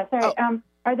 Yeah, sorry. Oh.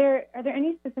 Are there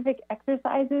any specific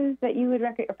exercises that you would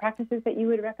or practices that you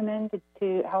would recommend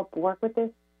to help work with this?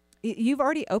 You've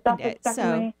already opened it.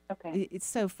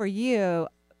 So for you,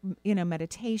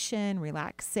 meditation,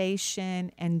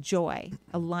 relaxation, and joy,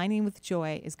 aligning with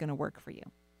joy is going to work for you.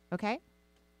 Okay?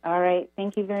 All right.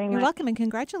 Thank you very much. You're welcome, and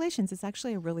congratulations. It's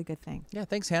actually a really good thing. Yeah,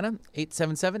 thanks, Hannah.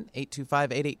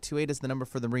 877-825-8828 is the number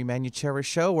for the Marie Manuchehri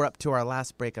Show. We're up to our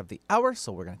last break of the hour,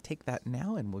 so we're going to take that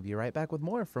now, and we'll be right back with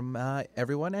more from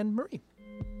everyone and Marie.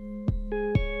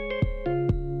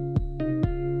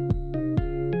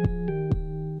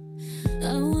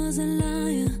 I was a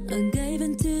liar. I gave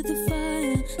into the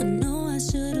fire. I know I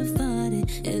should have fought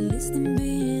it. At least I'm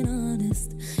being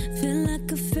honest. Feel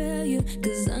like a failure,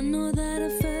 'cause I know that I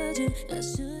failed you. I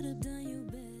should have done you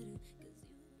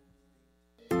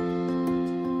better.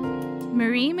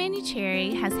 Marie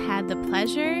Manuchehri has had the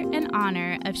pleasure and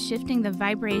honor of shifting the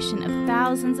vibration of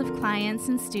thousands of clients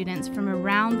and students from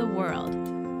around the world.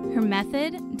 Her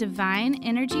method, Divine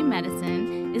Energy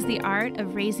Medicine, is the art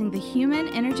of raising the human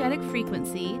energetic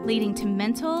frequency, leading to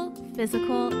mental,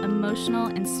 physical, emotional,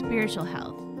 and spiritual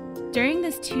health. During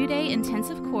this 2-day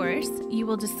intensive course, you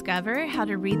will discover how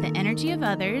to read the energy of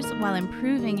others while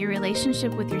improving your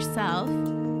relationship with yourself,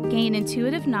 gain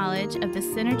intuitive knowledge of the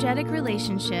synergetic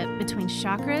relationship between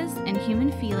chakras and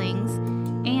human feelings,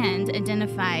 and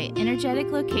identify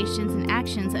energetic locations and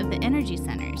actions of the energy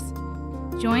centers.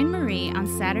 Join Marie on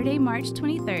Saturday, March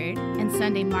 23rd and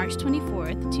Sunday, March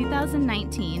 24th,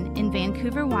 2019 in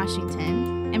Vancouver,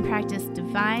 Washington, and practice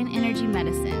Divine Energy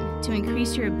Medicine to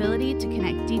increase your ability to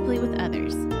connect deeply with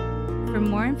others. For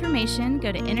more information,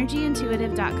 go to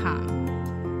energyintuitive.com.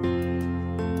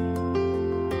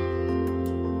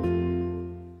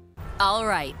 All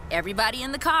right, everybody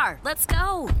in the car, let's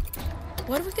go.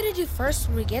 What are we gonna do first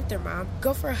when we get there, Mom?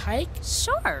 Go for a hike?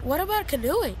 Sure. What about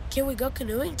canoeing? Can we go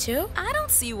canoeing too? I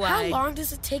don't see why. How long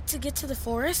does it take to get to the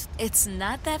forest? It's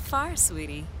not that far,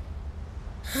 sweetie.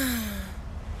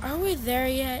 Are we there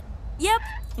yet? Yep,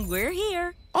 we're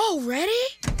here. Already?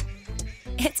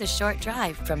 It's a short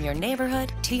drive from your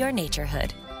neighborhood to your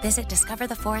naturehood. Visit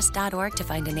discovertheforest.org to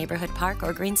find a neighborhood park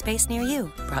or green space near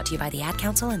you. Brought to you by the Ad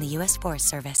Council and the U.S. Forest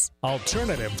Service.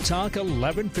 Alternative Talk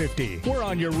 1150. We're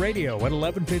on your radio at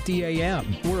 1150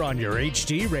 a.m. We're on your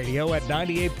HD radio at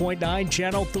 98.9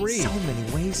 Channel 3. So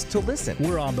many ways to listen.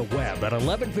 We're on the web at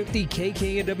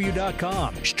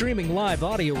 1150kknw.com. Streaming live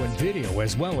audio and video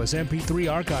as well as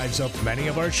MP3 archives of many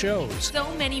of our shows.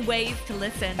 So many ways to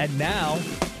listen. And now,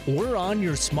 we're on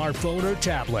your smartphone or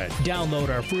tablet. Download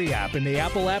our free app in the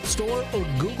Apple App Store or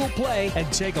Google Play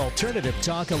and take Alternative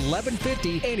Talk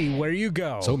 1150 anywhere you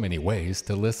go. So many ways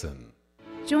to listen.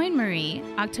 Join Marie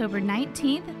October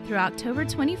 19th through October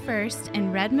 21st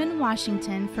in Redmond,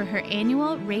 Washington for her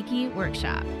annual Reiki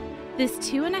workshop. This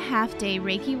 2.5-day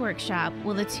Reiki workshop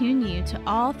will attune you to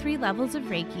all 3 levels of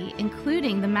Reiki,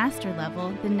 including the master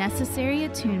level, the necessary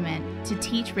attunement to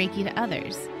teach Reiki to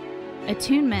others.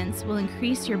 Attunements will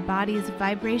increase your body's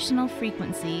vibrational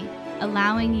frequency,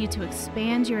 allowing you to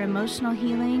expand your emotional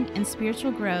healing and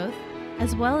spiritual growth,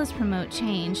 as well as promote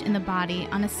change in the body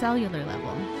on a cellular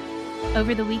level.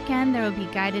 Over the weekend, there will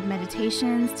be guided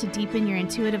meditations to deepen your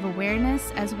intuitive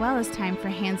awareness, as well as time for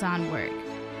hands-on work.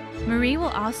 Marie will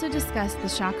also discuss the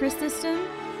chakra system,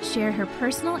 share her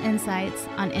personal insights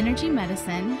on energy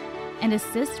medicine, and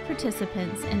assist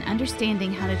participants in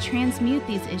understanding how to transmute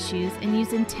these issues and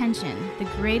use intention, the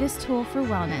greatest tool for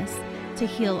wellness, to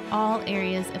heal all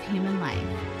areas of human life.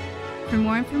 For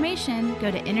more information, go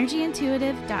to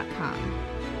energyintuitive.com.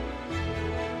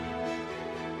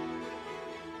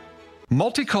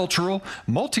 Multicultural,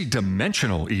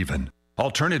 multidimensional even.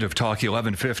 Alternative Talk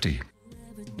 1150.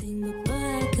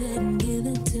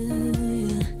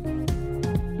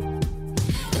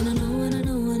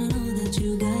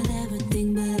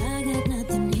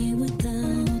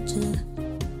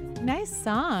 Nice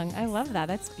song. I love that.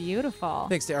 That's beautiful.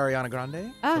 Thanks to Ariana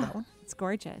Grande for that one. It's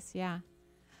gorgeous. Yeah.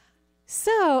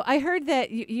 So I heard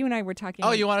that you and I were talking.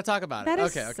 Oh, you want to talk about it? That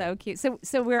is Okay. so cute.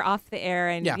 So we're off the air,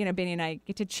 and Yeah. Benny and I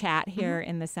get to chat here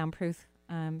in the soundproof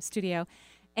studio.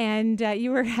 And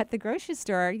you were at the grocery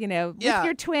store, with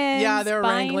your twins. Yeah, they were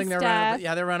buying wrangling. They're stuff.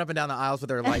 running up and down the aisles with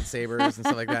their lightsabers and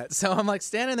stuff like that. So I'm like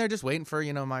standing there just waiting for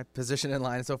my position in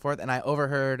line and so forth. And I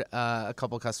overheard a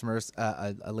couple customers,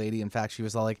 a lady, in fact, she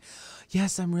was all like,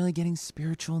 "Yes, I'm really getting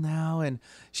spiritual now," and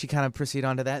she kind of proceeded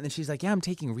onto that. And then she's like, "Yeah, I'm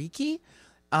taking Reiki."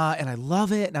 And I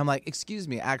love it. And I'm like, "Excuse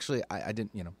me, actually, I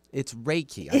didn't, it's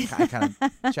Reiki." I kind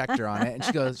of checked her on it. And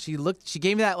she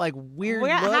gave me that like weird look.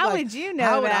 How like, would you know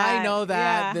how that? would I know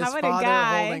that? Yeah, This how would a father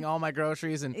guy- holding all my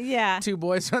groceries and Yeah. two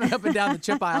boys running up and down the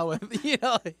chip aisle with, hitting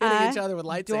each other with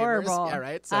lightsabers. Adorable. Yeah,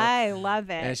 right? So, I love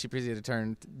it. and she proceeded to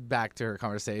turn back to her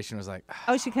conversation, was like,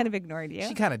 Oh, she kind of ignored you?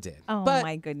 She kind of did. Oh, but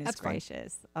my goodness that's fine.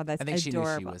 gracious. Oh, that's I think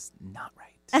adorable. she knew she was not right.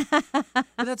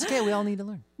 But that's okay. We all need to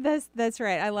learn. That's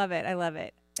right. I love it. I love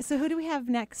it. So who do we have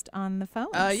next on the phone?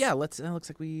 Yeah, looks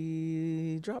like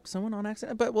we dropped someone on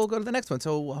accident, but we'll go to the next one.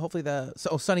 So hopefully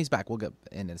Sunny's back. We'll get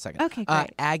in a second. Okay,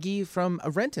 great. Aggie from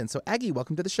Renton. So Aggie,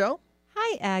 welcome to the show.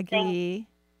 Hi, Aggie.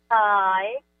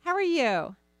 Hi. How are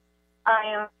you? I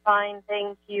am fine,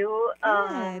 thank you.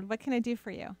 Good. What can I do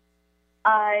for you?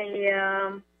 I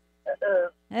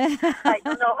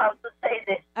don't know how to say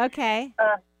this. Okay.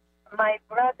 My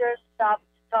brother stopped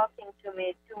talking to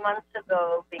me 2 months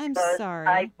ago because I'm sorry.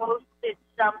 I posted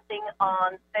something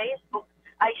on Facebook.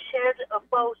 I shared a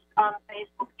post on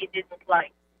Facebook he didn't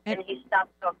like, and he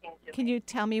stopped talking to me. Can you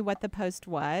tell me what the post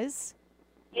was?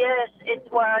 Yes, it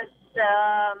was.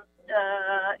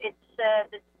 It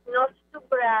said not to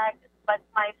brag, but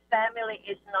my family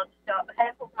is not.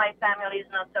 Half of my family is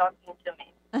not talking to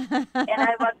me, and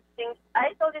I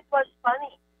thought it was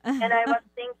funny, and I was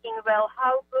thinking, well,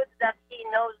 how good that he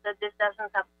knows that this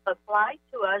doesn't apply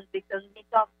to us because we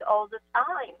talked all the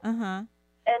time,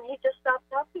 and he just stopped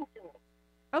talking to me.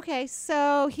 Okay,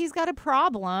 so he's got a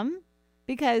problem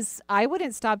because I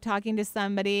wouldn't stop talking to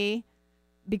somebody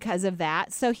because of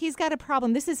that. So he's got a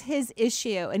problem. This is his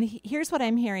issue. And here's what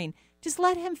I'm hearing. Just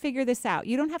let him figure this out.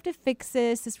 You don't have to fix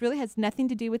this. This really has nothing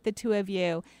to do with the two of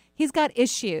you. He's got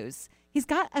issues. He's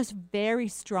got a very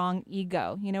strong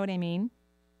ego. You know what I mean?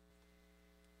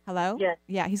 Hello? Yes.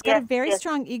 Yeah, he's got a very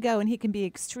strong ego, and he can be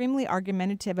extremely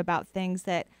argumentative about things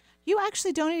that you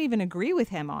actually don't even agree with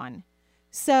him on.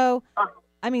 So,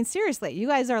 I mean, seriously, you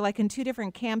guys are like in two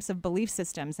different camps of belief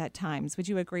systems at times. Would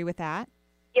you agree with that?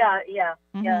 Yeah.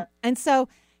 And so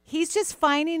he's just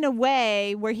finding a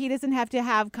way where he doesn't have to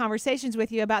have conversations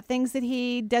with you about things that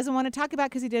he doesn't want to talk about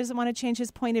because he doesn't want to change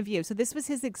his point of view. So this was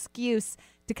his excuse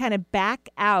to kind of back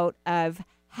out of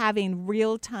having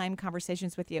real-time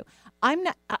conversations with you.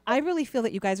 I really feel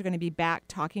that you guys are going to be back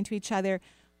talking to each other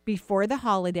before the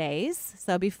holidays.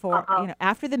 So before,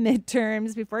 after the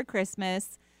midterms, before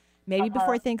Christmas, maybe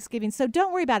before Thanksgiving. So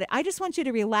don't worry about it. I just want you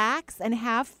to relax and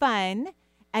have fun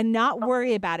and not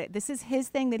worry about it. This is his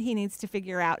thing that he needs to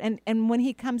figure out. And when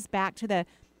he comes back to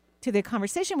the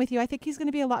conversation with you, I think he's going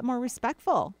to be a lot more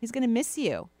respectful. He's going to miss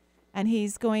you. And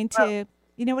he's going to,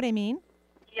 you know what I mean?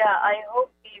 Yeah, I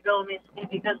hope he will miss me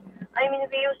because, I mean,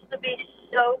 we used to be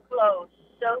so close.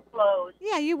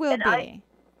 Yeah, you will be.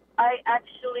 I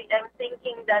actually am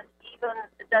thinking that even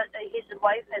that his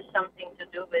wife has something to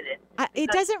do with it.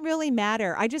 It doesn't really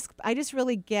matter. I just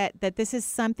really get that this is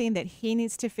something that he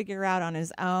needs to figure out on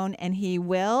his own, and he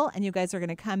will, and you guys are going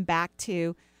to come back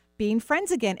to being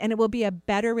friends again, and it will be a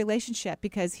better relationship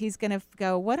because he's going to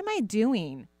go, what am I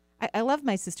doing? I love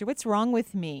my sister. What's wrong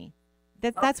with me?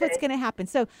 That's what's going to happen.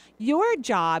 So your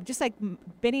job, just like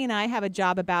Benny and I have a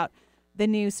job about the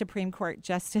new Supreme Court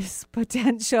justice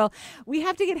potential. We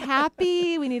have to get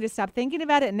happy. We need to stop thinking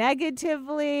about it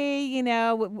negatively, you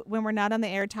know, when we're not on the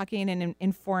air talking and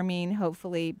informing,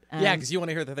 hopefully. Yeah, because you want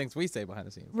to hear the things we say behind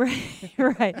the scenes. Right,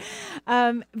 right.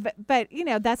 But, you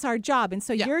know, that's our job. And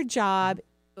so your job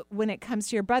when it comes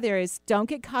to your brother is don't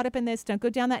get caught up in this. Don't go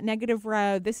down that negative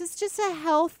road. This is just a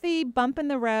healthy bump in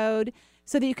the road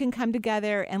so that you can come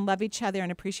together and love each other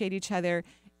and appreciate each other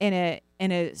in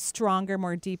a stronger,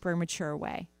 more deeper, mature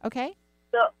way. Okay?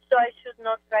 So I should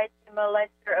not write him a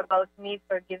letter about me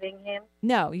forgiving him?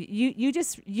 No,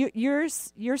 you're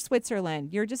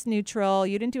Switzerland. You're just neutral.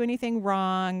 You didn't do anything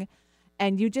wrong.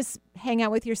 And you just hang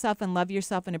out with yourself and love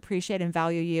yourself and appreciate and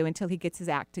value you until he gets his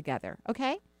act together.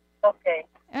 Okay?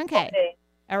 Okay.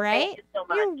 All right. Thank you so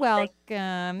much. You're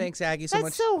welcome. Thanks, Aggie, so much.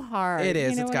 That's so hard. It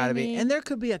is. You know It's got to what I be. mean? And there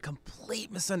could be a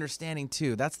complete misunderstanding,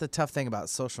 too. That's the tough thing about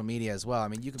social media as well. I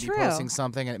mean, you could True. be posting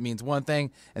something and it means one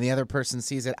thing, and the other person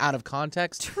sees it out of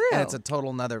context. True. And it's a total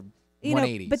another You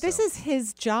 180. know, but this so. is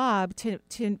his job to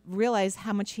realize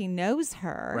how much he knows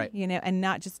her, Right. you know, and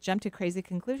not just jump to crazy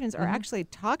conclusions or actually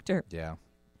talk to her. Yeah.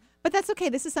 But that's okay.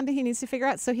 This is something he needs to figure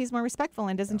out so he's more respectful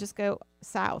and doesn't just go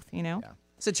south, you know? Yeah.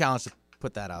 It's a challenge to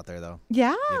put that out there, though.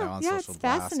 Yeah, You know, on yeah, social it's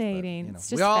blast, fascinating. But, you know, It's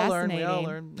just we all fascinating. learn. We all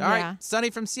learn. All Yeah. right,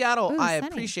 Sunny from Seattle. Ooh, I Sunny.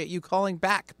 appreciate you calling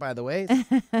back, by the way.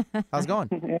 How's it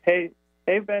going? Hey,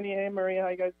 Benny. Hey, Maria. How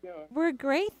you guys doing? We're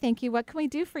great, thank you. What can we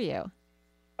do for you?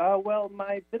 Well,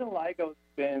 my vitiligo's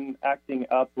been acting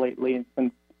up lately. It's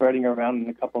been spreading around in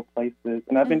a couple places,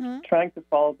 and I've been trying to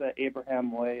follow the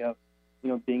Abraham way of, you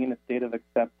know, being in a state of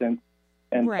acceptance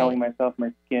and Right. telling myself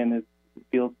my skin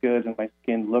feels good and my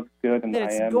skin looks good and That I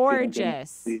it's am feeling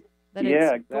gorgeous. good. That Yeah,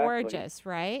 it's exactly. gorgeous,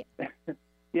 right?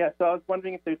 Yeah, so I was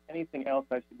wondering if there's anything else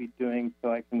I should be doing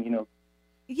so I can, you know,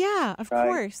 Yeah, of Right.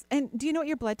 course. And do you know what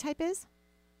your blood type is?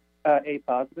 A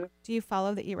positive. Do you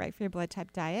follow the Eat Right for Your Blood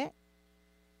Type diet?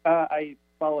 I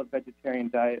follow a vegetarian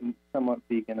diet and somewhat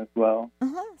vegan as well.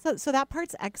 So that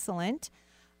part's excellent.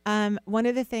 One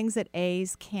of the things that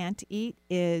A's can't eat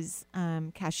is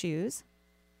cashews.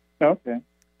 Okay.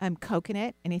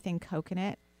 Coconut, anything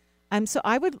coconut. So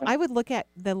I would look at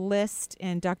the list,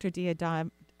 and Dr.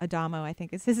 Adamo, I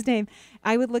think is his name.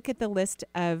 I would look at the list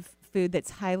of food that's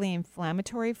highly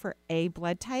inflammatory for A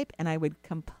blood type, and I would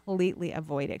completely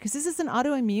avoid it because this is an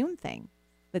autoimmune thing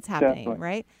that's happening, Definitely.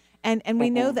 right? And we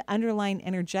know the underlying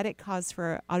energetic cause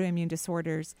for autoimmune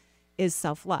disorders is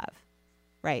self-love,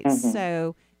 right?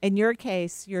 So in your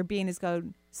case, your being is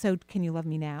going, so can you love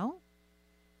me now?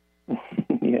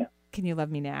 Yeah. Can you love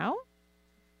me now?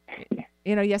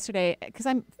 You know, yesterday, because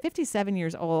I'm 57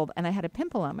 years old and I had a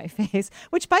pimple on my face,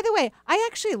 which, by the way, I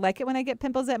actually like it when I get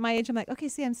pimples at my age. I'm like, okay,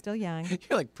 see, I'm still young.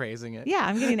 You're like praising it. Yeah,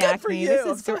 I'm getting Good acne. for you. This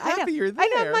is I'm so great. I know. happy you're I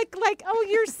know. there. I'm like, oh,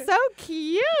 you're so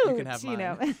cute. You can have mine.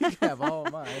 know? You can have all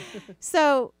of mine.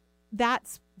 So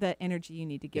that's the energy you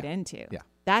need to get into. Yeah.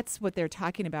 That's what they're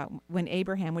talking about when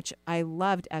Abraham, which I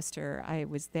loved Esther. I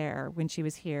was there when she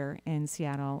was here in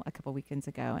Seattle a couple weekends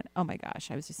ago. And oh my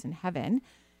gosh, I was just in heaven.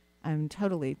 I'm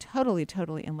totally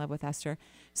in love with Esther.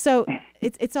 So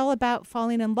it's all about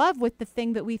falling in love with the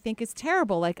thing that we think is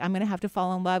terrible. Like I'm going to have to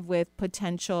fall in love with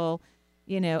potential,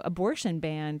 you know, abortion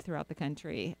ban throughout the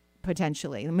country,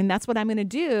 potentially. I mean, that's what I'm going to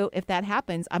do. If that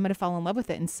happens, I'm going to fall in love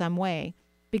with it in some way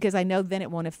because I know then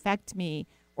it won't affect me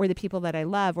or the people that I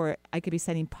love, or I could be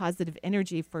sending positive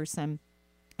energy for some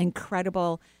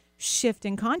incredible shift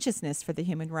in consciousness for the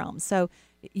human realm. So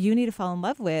you need to fall in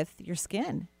love with your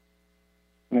skin.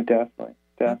 Definitely.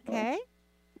 Okay.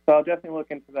 So I'll definitely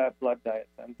look into that blood diet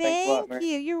then. Thanks a lot, Thank Mary.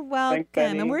 you. You're welcome. Thanks,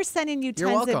 Benny. And we're sending you You're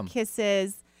tons welcome. of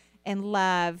kisses and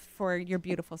love for your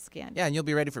beautiful skin. Yeah, and you'll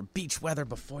be ready for beach weather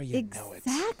before you know it.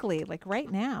 Exactly. Like right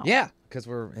now. Yeah, because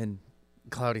we're in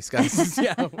cloudy skies.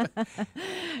 Yeah.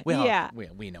 Well, Yeah.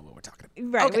 we know what we're talking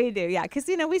about. Right, Okay. we do, yeah, because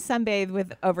we sunbathe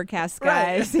with overcast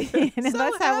Right. skies. You know, So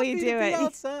that's how we happy to do be it.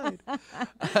 outside.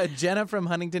 Jenna from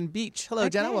Huntington Beach. Hello,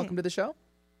 Jenna. Okay. Welcome to the show.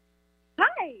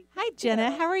 Hi. Hi,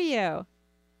 Jenna. How are you?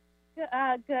 Good.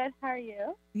 How are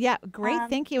you? Yeah, great.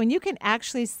 Thank you. And you can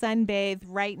actually sunbathe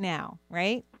right now,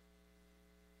 right?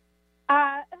 It's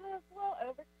a little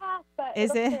overcast, but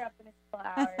Is it'll it? clear up in a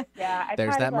couple hours. Yeah. I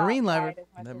There's try to that go marine outside layer. as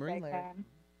much That as marine I layer. can.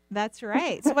 That's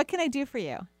right. So what can I do for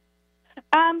you?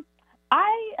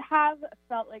 I have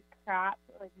felt like crap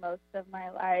like most of my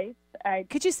life.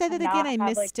 Could you say that again? I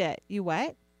missed it. You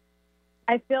what?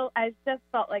 I just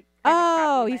felt like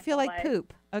Oh, you my feel whole like life.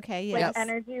 poop. Okay, Like yes.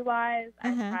 energy wise,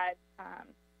 I've Uh-huh. had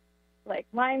like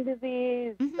Lyme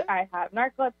disease. I have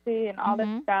narcolepsy and all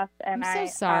this stuff. And I'm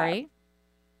so sorry.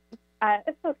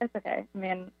 It's okay. I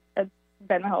mean, it's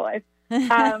been my whole life.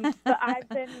 But I've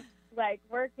been like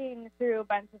working through a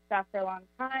bunch of stuff for a long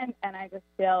time, and I just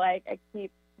feel like I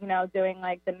keep, doing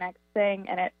like the next thing,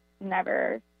 and it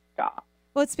never stops.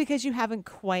 Well, it's because you haven't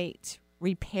quite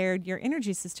repaired your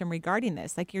energy system regarding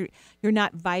this. Like you're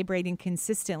not vibrating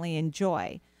consistently in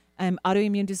joy.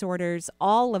 Autoimmune disorders,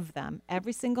 all of them,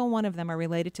 every single one of them are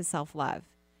related to self-love.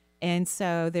 And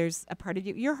so there's a part of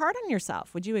you, you're hard on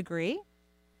yourself. Would you agree?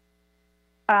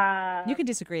 You can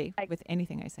disagree with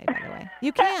anything I say, by the way.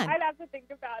 You can. I'd have to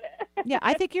think about it. Yeah,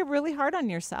 I think you're really hard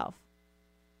on yourself.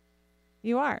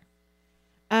 You are.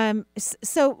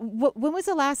 So when was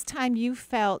the last time you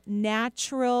felt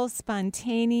natural,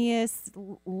 spontaneous,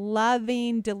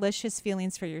 loving, delicious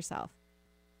feelings for yourself?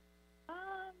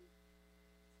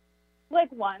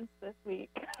 Like once this week.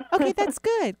 Okay, that's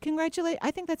good. Congratulations.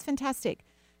 I think that's fantastic.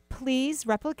 Please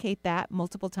replicate that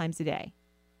multiple times a day.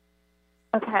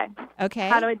 Okay. Okay.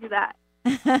 How do I do that?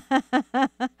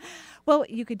 Well,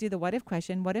 you could do the what if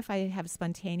question. What if I have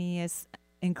spontaneous,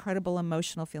 incredible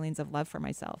emotional feelings of love for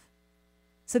myself?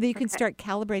 So that you can start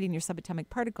calibrating your subatomic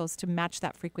particles to match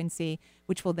that frequency,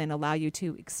 which will then allow you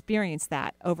to experience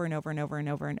that over and over and over and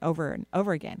over and over and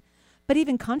over again. But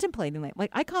even contemplating it, like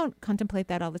I contemplate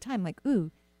that all the time. Like,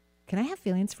 ooh, can I have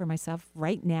feelings for myself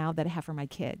right now that I have for my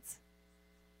kids?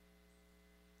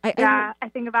 I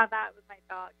think about that with my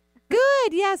dog.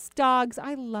 Good. Yes, dogs.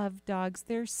 I love dogs.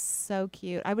 They're so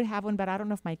cute. I would have one, but I don't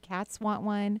know if my cats want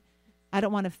one. I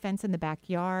don't want a fence in the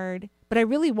backyard, but I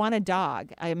really want a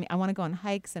dog. I mean, I want to go on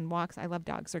hikes and walks. I love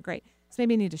dogs. They're great. So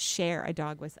maybe I need to share a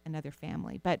dog with another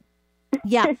family. But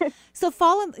yeah. So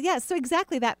so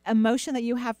exactly that emotion that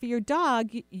you have for your dog,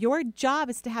 your job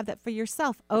is to have that for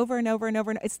yourself over and over and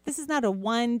over. This is not a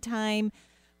one-time,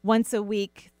 once a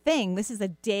week thing. This is a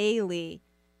daily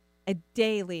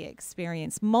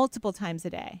experience, multiple times a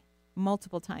day,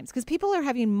 multiple times. Because people are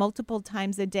having multiple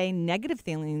times a day negative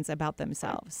feelings about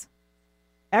themselves.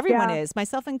 Everyone is,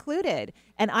 myself included.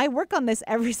 And I work on this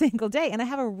every single day, and I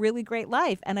have a really great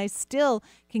life. And I still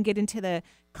can get into the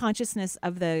consciousness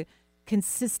of the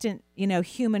consistent,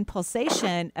 human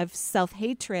pulsation of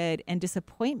self-hatred and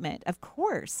disappointment, of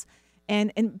course.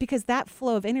 And because that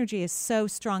flow of energy is so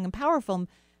strong and powerful,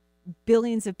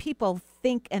 billions of people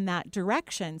think in that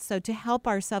direction. So to help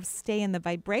ourselves stay in the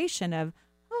vibration of,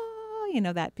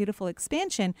 that beautiful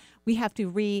expansion, we have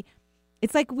to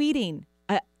it's like weeding.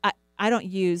 I don't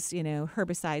use,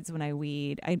 herbicides when I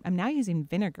weed. I'm now using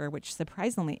vinegar, which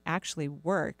surprisingly actually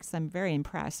works. I'm very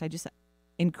impressed. I just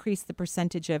increased the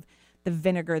percentage of the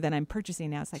vinegar that I'm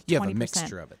purchasing now. It's like 20%. You have a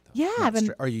mixture of it, though. Yeah.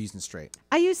 Are you using straight?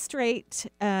 I use straight.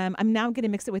 I'm now going to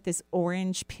mix it with this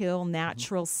orange peel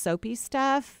natural soapy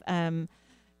stuff. But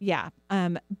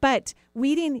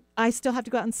weeding, I still have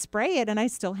to go out and spray it, and I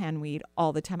still hand weed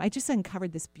all the time. I just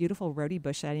uncovered this beautiful rhodey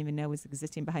bush that I didn't even know was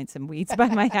existing behind some weeds by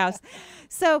my house.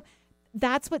 So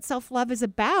that's what self-love is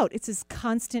about. It's this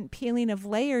constant peeling of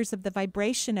layers of the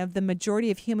vibration of the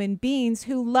majority of human beings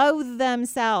who loathe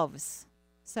themselves.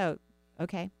 So,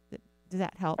 okay, does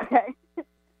that help? Okay,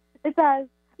 it does.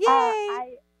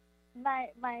 Yay!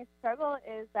 My struggle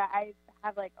is that I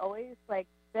have always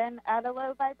been at a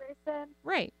low vibration.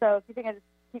 Right. So if you think I just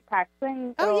keep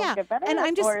practicing, get better.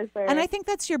 And I think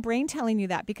that's your brain telling you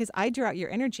that, because I drew out your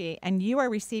energy, and you are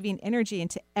receiving energy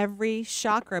into every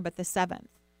chakra but the seventh.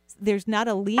 There's not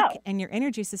a leak in your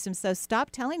energy system, so stop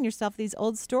telling yourself these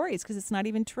old stories, because it's not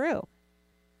even true.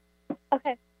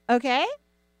 Okay. Okay?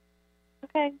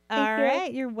 Okay. All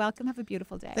right. You're welcome. Have a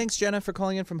beautiful day. Thanks, Jenna, for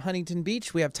calling in from Huntington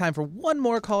Beach. We have time for one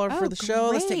more caller for the show.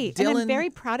 Great. Let's take Dylan. And I'm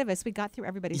very proud of us. We got through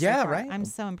everybody so far. Right. I'm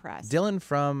so impressed. Dylan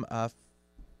from, L.A.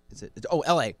 I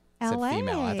said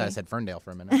female. I thought I said Ferndale for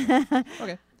a minute.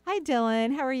 Okay. Hi,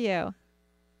 Dylan. How are you?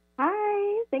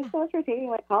 Hi. Thanks so much for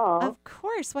taking my call. Of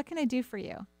course. What can I do for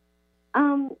you?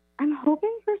 I'm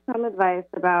hoping for some advice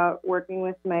about working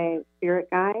with my spirit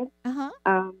guides.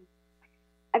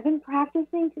 I've been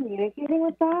practicing communicating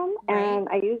with them, and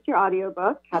I used your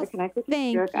audiobook, How to Connect with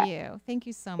Your Spirit Guides. Thank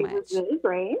you so much. It was really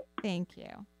great. Thank you.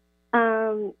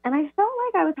 And I felt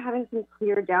like I was having some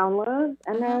clear downloads,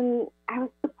 and then I was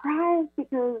surprised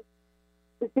because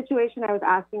the situation I was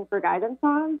asking for guidance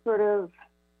on sort of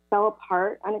fell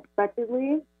apart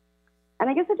unexpectedly. And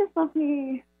I guess it just left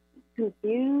me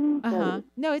confused.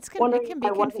 No, it can be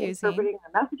confusing. Interpreting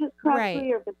the messages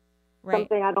correctly, or if it's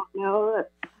something I don't know.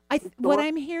 What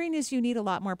I'm hearing is you need a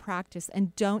lot more practice,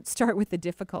 and don't start with the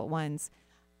difficult ones.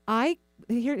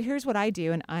 Here's what I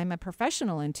do, and I'm a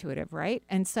professional intuitive, right?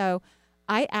 And so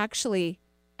I actually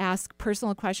ask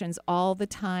personal questions all the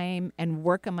time and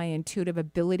work on my intuitive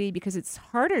ability, because it's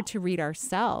harder to read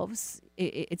ourselves.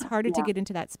 It's harder to get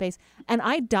into that space. And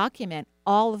I document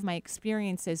all of my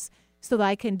experiences so that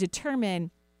I can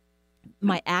determine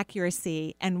my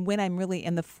accuracy and when I'm really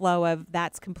in the flow of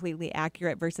that's completely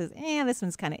accurate versus, this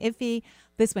one's kind of iffy.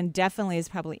 This one definitely is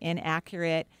probably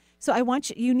inaccurate. So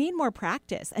you need more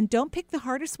practice, and don't pick the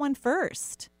hardest one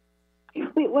first.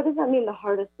 Wait, what does that mean, the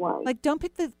hardest one? Like, don't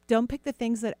pick the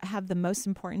things that have the most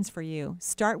importance for you.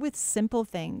 Start with simple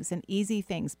things and easy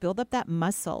things. Build up that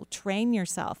muscle. Train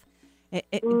yourself.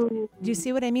 Do you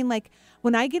see what I mean? Like,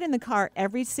 when I get in the car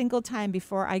every single time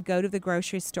before I go to the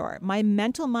grocery store, my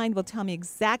mental mind will tell me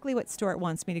exactly what store it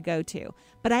wants me to go to.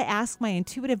 But I ask my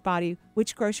intuitive body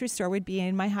which grocery store would be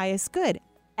in my highest good.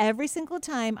 Every single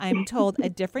time I'm told a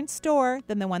different store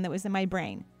than the one that was in my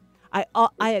brain.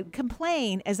 I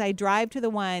complain as I drive to the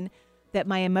one that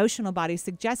my emotional body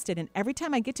suggested. And every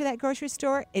time I get to that grocery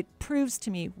store, it proves to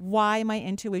me why my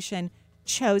intuition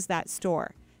chose that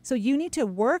store. So you need to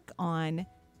work on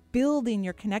building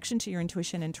your connection to your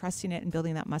intuition and trusting it and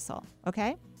building that muscle.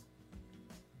 Okay?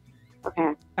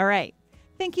 Okay. All right.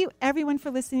 Thank you, everyone,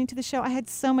 for listening to the show. I had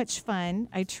so much fun.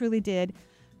 I truly did.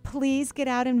 Please get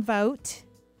out and vote.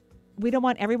 We don't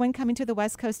want everyone coming to the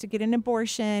West Coast to get an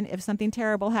abortion if something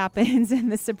terrible happens in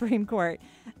the Supreme Court,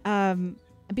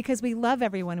 because we love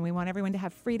everyone and we want everyone to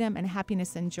have freedom and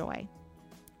happiness and joy.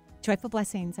 Joyful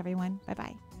blessings, everyone.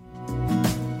 Bye-bye.